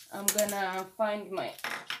 I'm gonna find my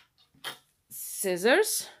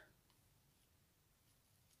scissors,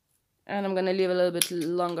 and I'm gonna leave a little bit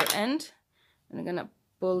longer end, and I'm gonna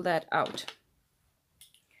pull that out.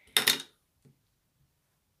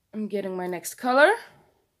 I'm getting my next color.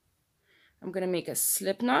 I'm gonna make a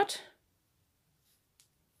slip knot,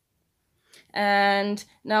 and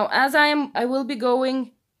now as I will be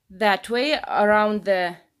going that way around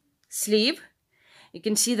the sleeve. You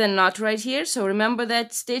can see the knot right here. So remember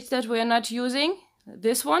that stitch that we are not using,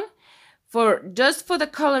 this one. Just for the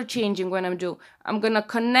color changing, when I'm gonna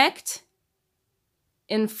connect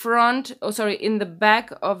in front, in the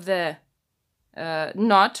back of the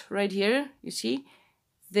knot right here. You see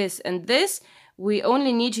this and this we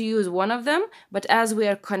only need to use one of them, but as we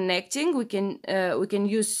are connecting, we can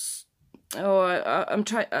use, I'm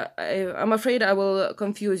afraid I will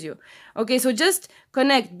confuse you. Okay, so just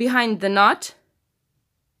connect behind the knot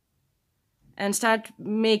and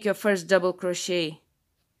make your first double crochet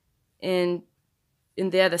in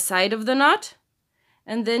the other side of the knot,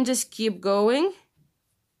 and then just keep going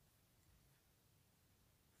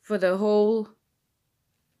for the whole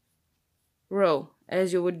row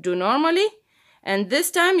as you would do normally, and this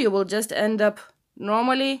time you will just end up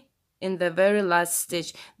normally in the very last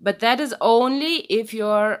stitch, but that is only if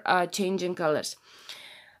you're changing colors.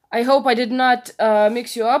 I hope I did not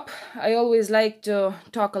mix you up. I always like to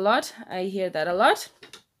talk a lot. I hear that a lot.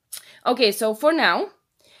 Okay, so for now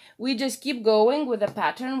we just keep going with the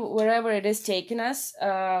pattern wherever it is taking us.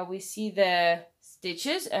 We see the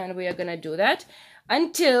stitches, and we are gonna do that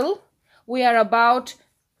until we are about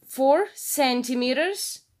 4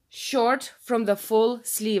 centimeters short from the full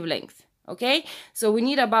sleeve length. Okay, so we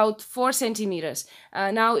need about 4 centimeters.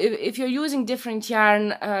 Now, if you're using different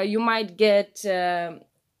yarn, you might get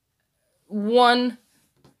one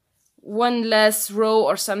less row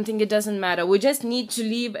or something. It doesn't matter. We just need to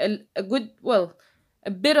leave a good, well,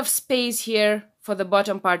 a bit of space here for the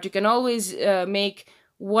bottom part. You can always make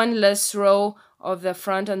one less row of the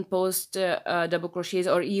front and post double crochets,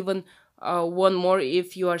 or even one more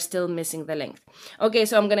if you are still missing the length. Okay,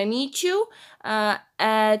 so I'm gonna meet you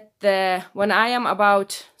when I am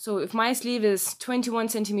about, so if my sleeve is 21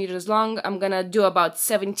 centimeters long, I'm gonna do about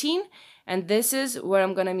 17, and this is where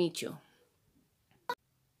I'm gonna meet you.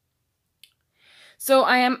 So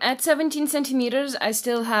I am at 17 centimeters. I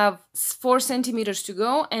still have 4 centimeters to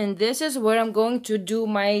go, and this is where I'm going to do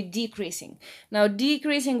my decreasing. Now,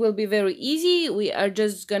 decreasing will be very easy. We are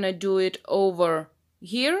just gonna do it over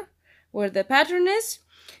here where the pattern is.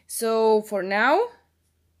 So for now,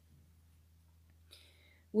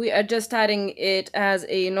 we are just starting it as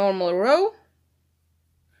a normal row,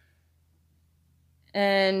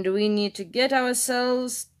 and we need to get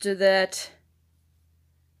ourselves to that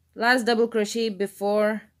last double crochet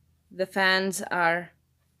before the fans are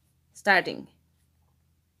starting.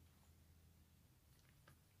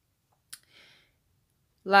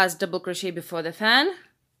 Last double crochet before the fan,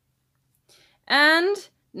 and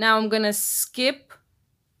now I'm gonna skip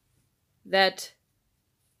that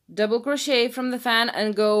double crochet from the fan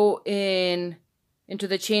and go into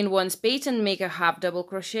the chain 1 space and make a half double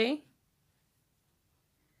crochet.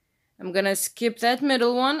 I'm gonna skip that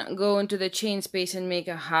middle one, go into the chain space and make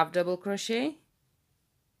a half double crochet.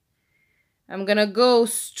 I'm gonna go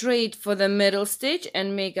straight for the middle stitch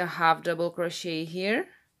and make a half double crochet here.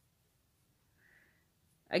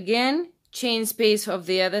 Again, chain space of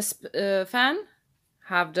the other fan,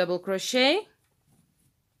 half double crochet,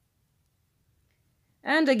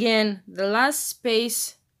 and again the last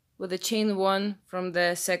space with the chain 1 from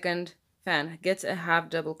the second fan gets a half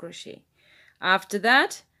double crochet. After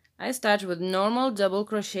that, I start with normal double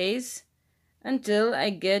crochets until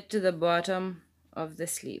I get to the bottom of the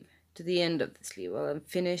sleeve, to the end of the sleeve, and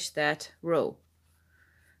finish that row.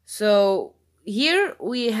 So here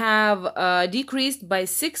we have decreased by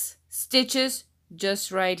 6 stitches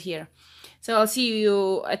just right here. So I'll see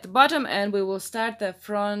you at the bottom, and we will start the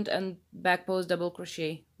front and back post double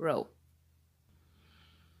crochet row.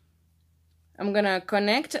 I'm gonna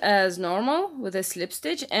connect as normal with a slip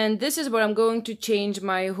stitch, and this is where I'm going to change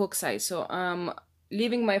my hook size. So I'm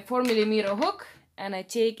leaving my 4mm hook, and I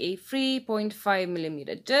take a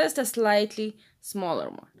 3.5mm, just a slightly smaller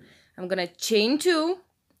one. I'm gonna chain 2,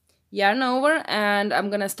 yarn over, and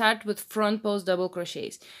I'm gonna start with front post double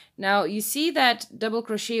crochets. Now you see that double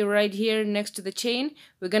crochet right here next to the chain.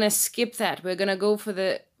 We're gonna skip that. We're gonna go for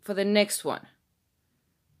the next one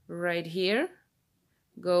right here.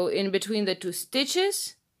 Go in between the 2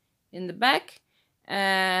 stitches in the back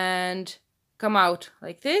and come out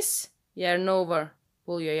like this, yarn over,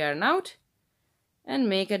 pull your yarn out, and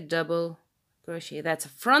make a double crochet. That's a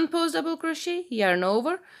front post double crochet, yarn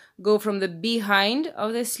over, go from the behind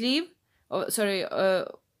of the sleeve,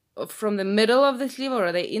 from the middle of the sleeve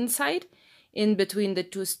or the inside, in between the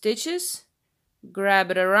 2 stitches,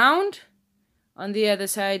 grab it around, on the other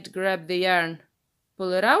side grab the yarn,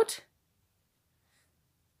 pull it out,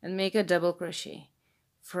 and make a double crochet.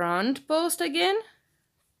 Front post again,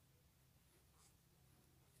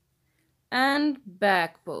 and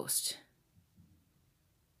back post.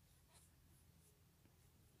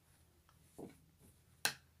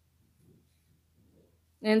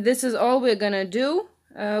 And this is all we're gonna do.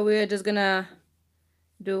 We're just gonna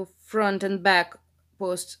do front and back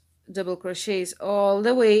post double crochets all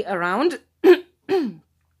the way around.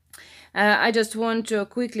 I just want to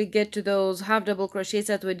quickly get to those half double crochets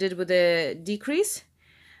that we did with the decrease.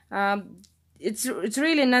 It's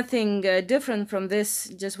really nothing different from this.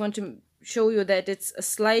 Just want to show you that it's a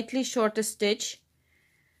slightly shorter stitch.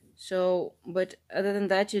 So, but other than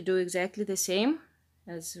that, you do exactly the same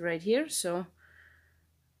as right here. So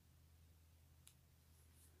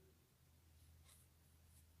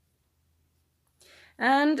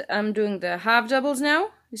and I'm doing the half doubles now.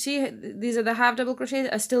 You see, these are the half double crochets.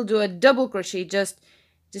 I still do a double crochet, just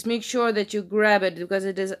make sure that you grab it because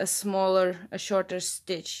it is a smaller, a shorter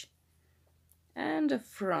stitch. And a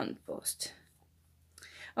front post.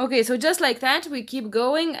 Okay, so just like that, we keep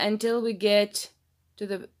going until we get to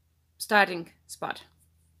the starting spot.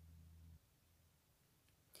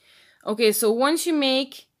 Okay, so once you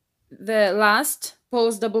make the last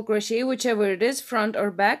post double crochet, whichever it is, front or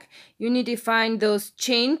back, you need to find those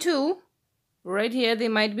chain 2 right here. They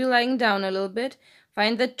might be lying down a little bit.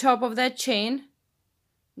 Find the top of that chain,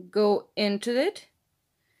 go into it,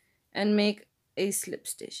 and make a slip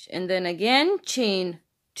stitch. And then again, chain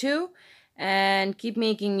 2, and keep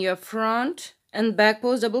making your front and back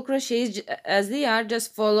post double crochets as they are.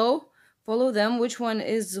 Just follow them, which one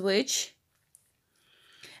is which.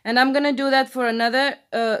 And I'm gonna do that for another,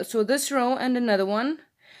 so this row and another one.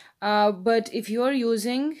 But if you're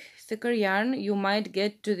using thicker yarn, you might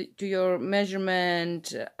get to your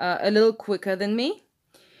measurement a little quicker than me.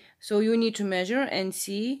 So you need to measure and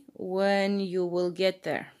see when you will get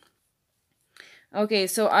there. Okay,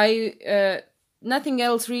 so I nothing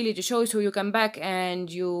else really to show, so you come back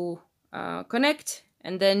and you connect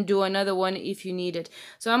and then do another one if you need it.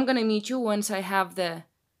 So I'm gonna meet you once I have the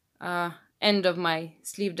end of my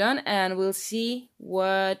sleeve done, and we'll see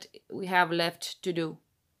what we have left to do.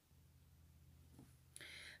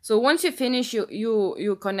 So once you finish,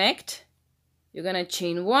 you connect. You're gonna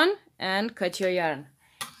chain 1 and cut your yarn.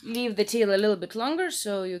 Leave the tail a little bit longer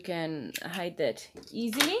so you can hide that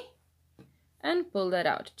easily, and pull that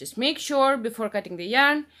out. Just make sure before cutting the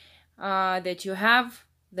yarn that you have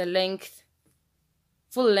the length,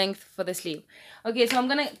 full length for the sleeve. Okay, so I'm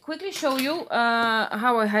gonna quickly show you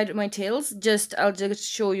how I hide my tails. I'll just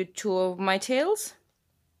show you 2 of my tails.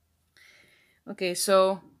 Okay,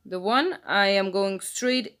 so the one I am going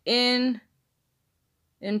straight into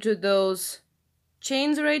those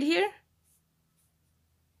chains right here.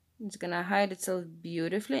 It's gonna hide itself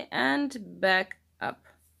beautifully and back up.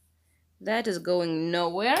 That is going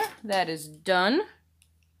nowhere. That is done.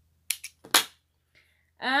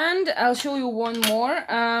 And I'll show you one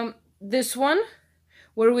more. This one,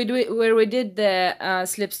 where we did the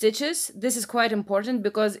slip stitches. This is quite important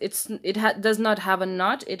because it does not have a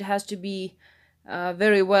knot. It has to be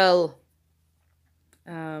very well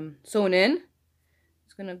sewn in.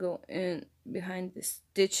 It's gonna go in behind the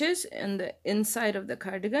stitches and the inside of the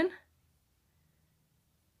cardigan.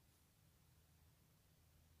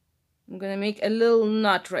 I'm gonna make a little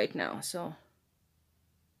knot right now, so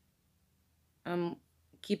I'm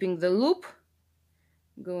keeping the loop,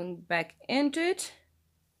 going back into it,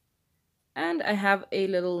 and I have a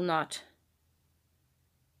little knot.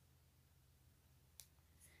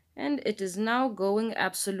 And it is now going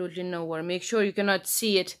absolutely nowhere. Make sure you cannot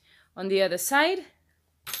see it on the other side.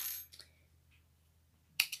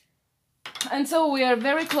 And so we are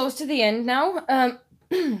very close to the end now.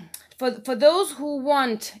 For those who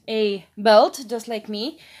want a belt, just like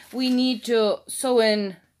me, we need to sew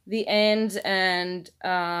in the ends and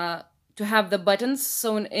to have the buttons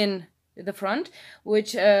sewn in the front,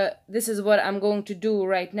 which this is what I'm going to do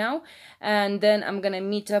right now. And then I'm gonna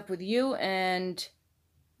meet up with you and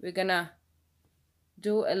we're gonna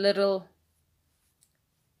do a little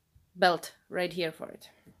belt right here for it.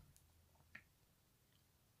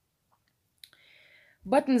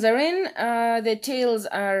 Buttons are in, the tails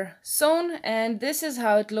are sewn, and this is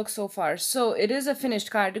how it looks so far. So it is a finished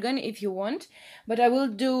cardigan if you want, but I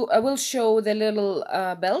will show the little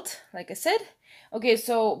belt, like I said. Okay,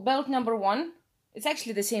 so belt number 1, it's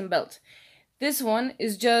actually the same belt. This one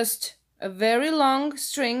is just a very long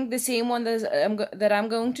string, the same one that I'm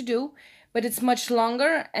going to do, but it's much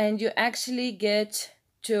longer, and you actually get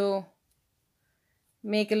to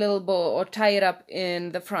make a little bow or tie it up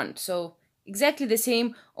in the front. So exactly the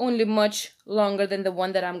same, only much longer than the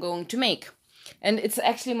one that I'm going to make. And it's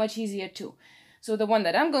actually much easier too. So the one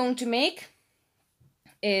that I'm going to make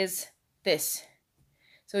is this.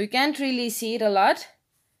 So you can't really see it a lot.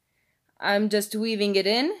 I'm just weaving it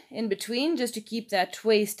in between just to keep that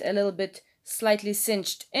waist a little bit slightly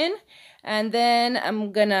cinched in. And then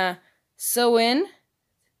I'm gonna sew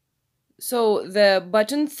the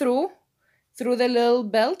button through the little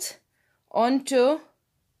belt onto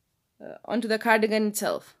the cardigan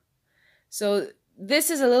itself. So this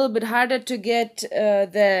is a little bit harder to get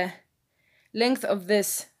the length of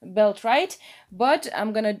this belt right, but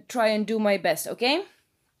I'm gonna try and do my best, okay?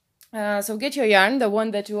 So get your yarn, the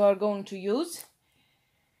one that you are going to use.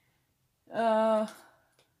 For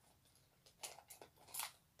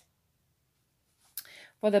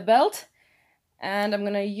the belt, and I'm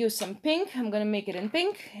gonna use some pink. I'm gonna make it in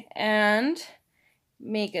pink and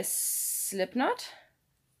make a slip knot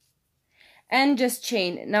and just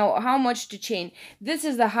chain. Now, how much to chain? This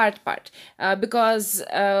is the hard part, because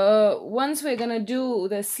once we're gonna do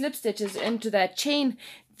the slip stitches into that chain,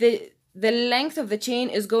 the length of the chain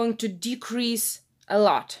is going to decrease a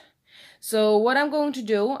lot. So what I'm going to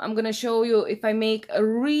do, I'm going to show you if I make a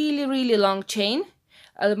really long chain,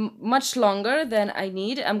 much longer than I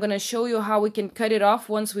need. I'm going to show you how we can cut it off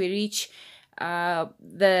once we reach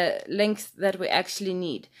the length that we actually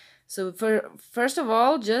need. So first of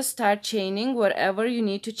all, just start chaining whatever you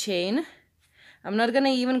need to chain. I'm not going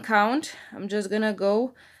to even count. I'm just going to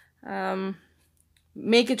go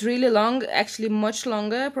make it really long, actually much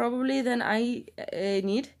longer probably than I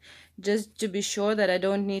need, just to be sure that I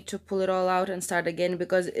don't need to pull it all out and start again,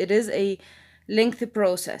 because it is a lengthy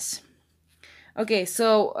process. Okay,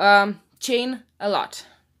 so chain a lot.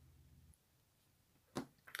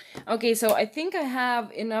 Okay, so I think I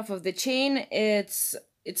have enough of the chain. It's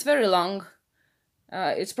very long.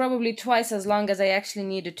 It's probably twice as long as I actually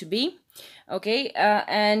need it to be. Okay,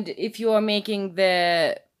 and if you are making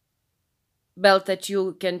the belt that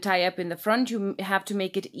you can tie up in the front, you have to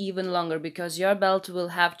make it even longer, because your belt will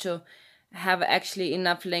have to have actually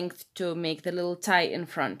enough length to make the little tie in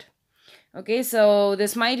front. Okay, so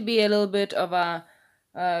this might be a little bit of a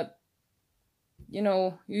you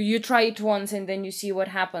know, you try it once and then you see what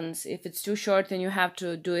happens. If it's too short, then you have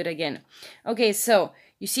to do it again. Okay, so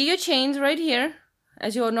you see your chains right here,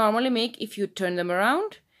 as you would normally make. If you turn them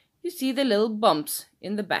around, you see the little bumps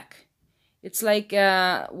in the back. It's like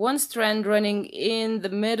one strand running in the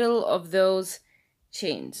middle of those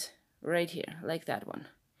chains right here, like that one.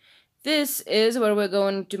 This is where we're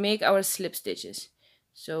going to make our slip stitches.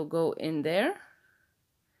 So go in there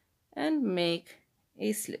and make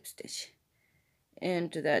a slip stitch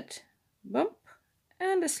into that bump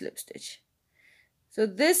and a slip stitch. So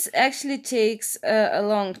this actually takes a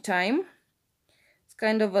long time. It's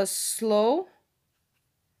kind of a slow,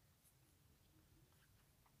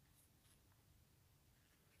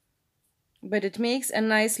 but it makes a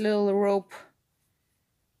nice little rope.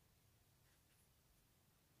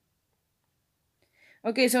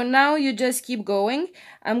 Okay, so now you just keep going.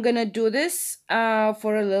 I'm gonna do this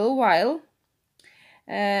for a little while,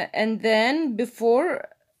 and then before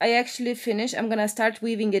I actually finish, I'm gonna start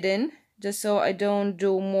weaving it in, just so I don't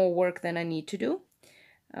do more work than I need to do.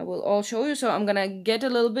 I will all show you. So I'm gonna get a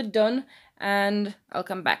little bit done and I'll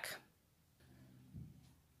come back.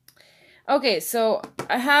 Okay, so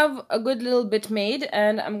I have a good little bit made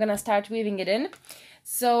and I'm gonna start weaving it in.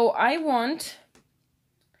 So I want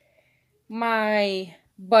my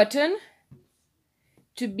button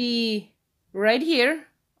to be right here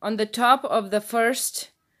on the top of the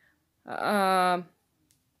first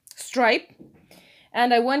stripe,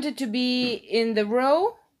 and I want it to be in the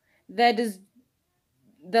row that is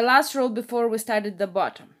the last row before we started the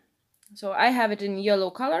bottom. So I have it in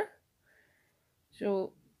yellow color.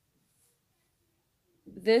 So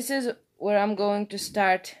this is where I'm going to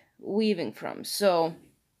start weaving from. So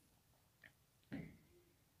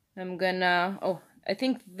I'm gonna, I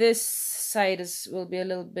think this side will be a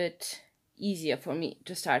little bit easier for me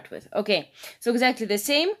to start with. Okay, so exactly the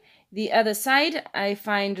same. The other side,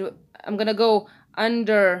 I'm gonna go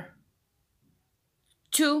under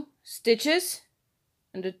 2 stitches,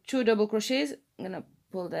 under 2 double crochets. I'm gonna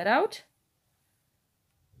pull that out.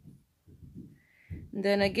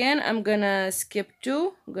 Then again, I'm gonna skip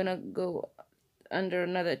 2. I'm gonna go under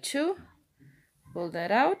another 2, pull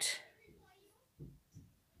that out.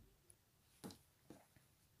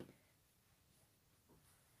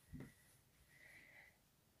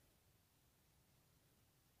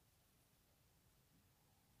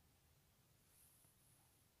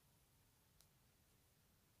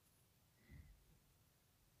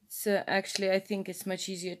 So actually, I think it's much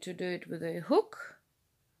easier to do it with a hook.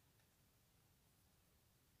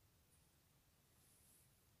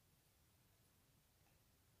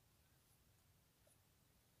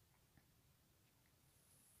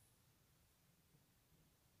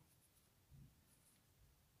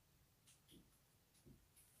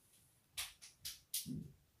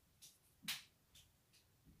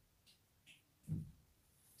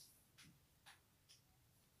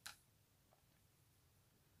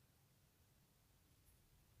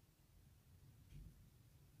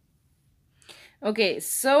 Okay,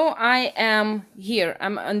 so I am here.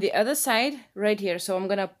 I'm on the other side right here. So I'm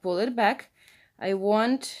gonna pull it back. I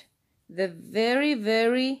want the very,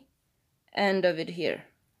 very end of it here,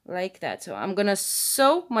 like that. So I'm gonna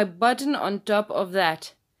sew my button on top of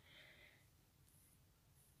that.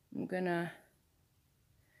 I'm gonna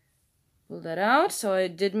pull that out. So I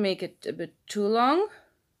did make it a bit too long.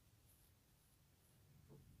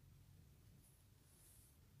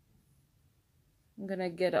 I'm gonna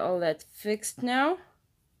get all that fixed now.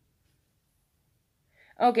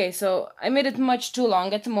 Okay, so I made it much too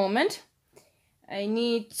long at the moment. I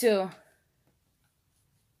need to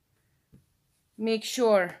make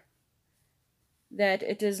sure that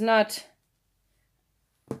it is not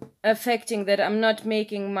affecting, that I'm not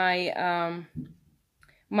making my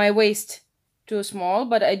my waist too small,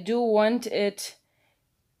 but I do want it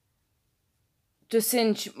to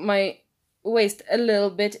cinch my waist a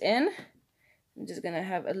little bit in. I'm just gonna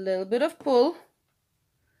have a little bit of pull.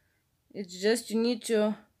 It's just you need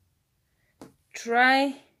to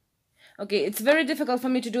try. Okay, it's very difficult for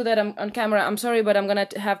me to do that on camera. I'm sorry, but I'm gonna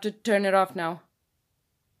have to turn it off now.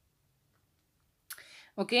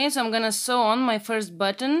 Okay, so I'm gonna sew on my first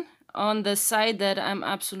button on the side that I'm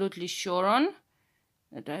absolutely sure on,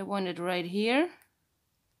 that I want it right here.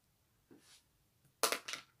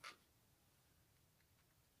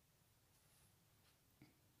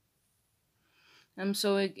 I'm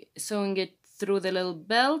sewing it through the little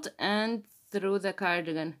belt and through the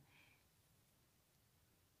cardigan.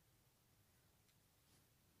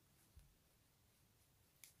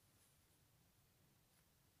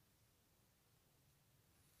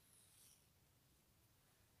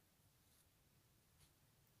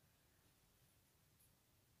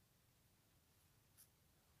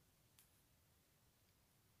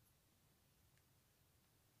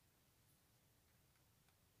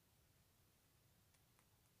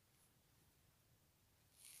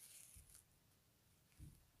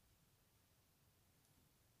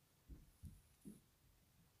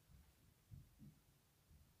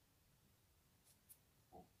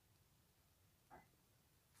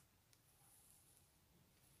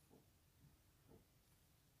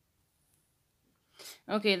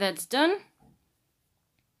 Okay, that's done.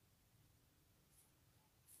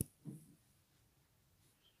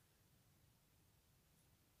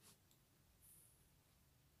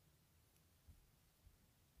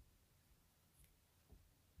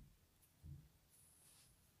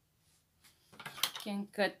 Can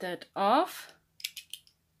cut that off.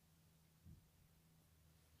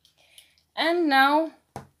 And now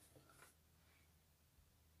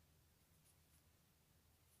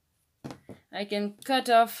I can cut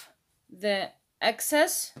off the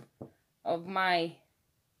excess of my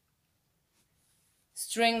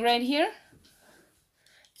string right here.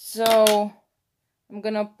 So I'm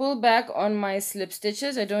gonna pull back on my slip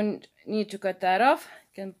stitches. I don't need to cut that off.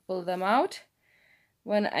 I can pull them out.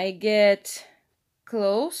 When I get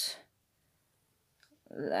close,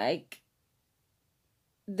 like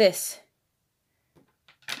this,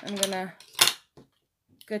 I'm gonna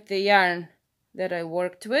cut the yarn that I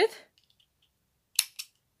worked with.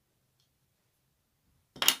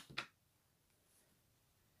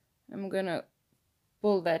 I'm gonna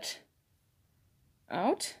pull that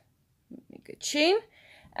out, make a chain,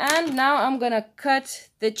 and now I'm gonna cut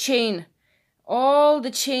the chain, all the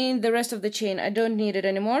chain, the rest of the chain. I don't need it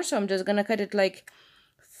anymore, so I'm just gonna cut it like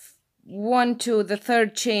 1 to the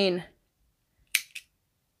 3rd chain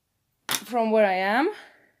from where I am.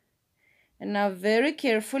 And now very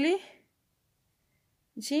carefully,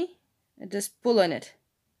 you see, I just pull on it,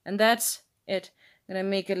 and that's it. I'm gonna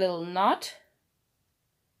make a little knot.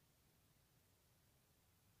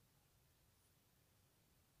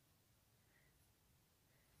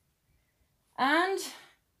 And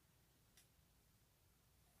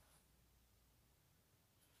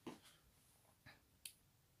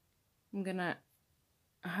I'm gonna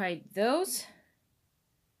hide those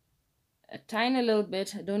a tiny little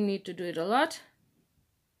bit. I don't need to do it a lot.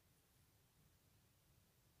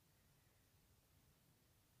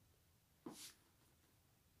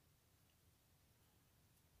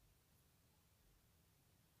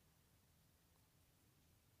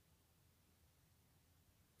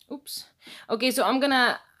 Oops. Okay, so I'm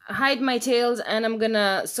gonna hide my tails and I'm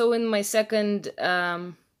gonna sew in my second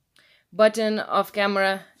button off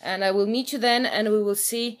camera, and I will meet you then and we will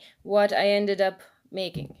see what I ended up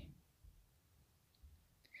making.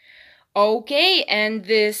 Okay, and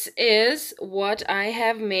this is what I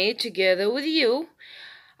have made together with you.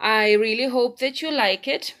 I really hope that you like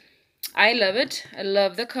it. I love it. I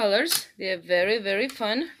love the colors. They are very, very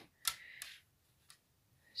fun.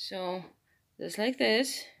 So, just like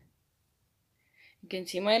this. can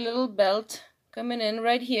see my little belt coming in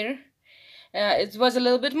right here. It was a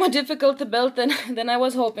little bit more difficult to build than I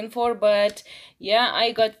was hoping for, but yeah,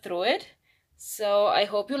 I got through it. So I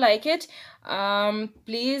hope you like it.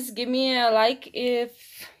 Please give me a like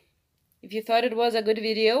if you thought it was a good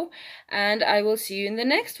video, and I will see you in the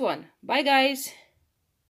next one. Bye guys.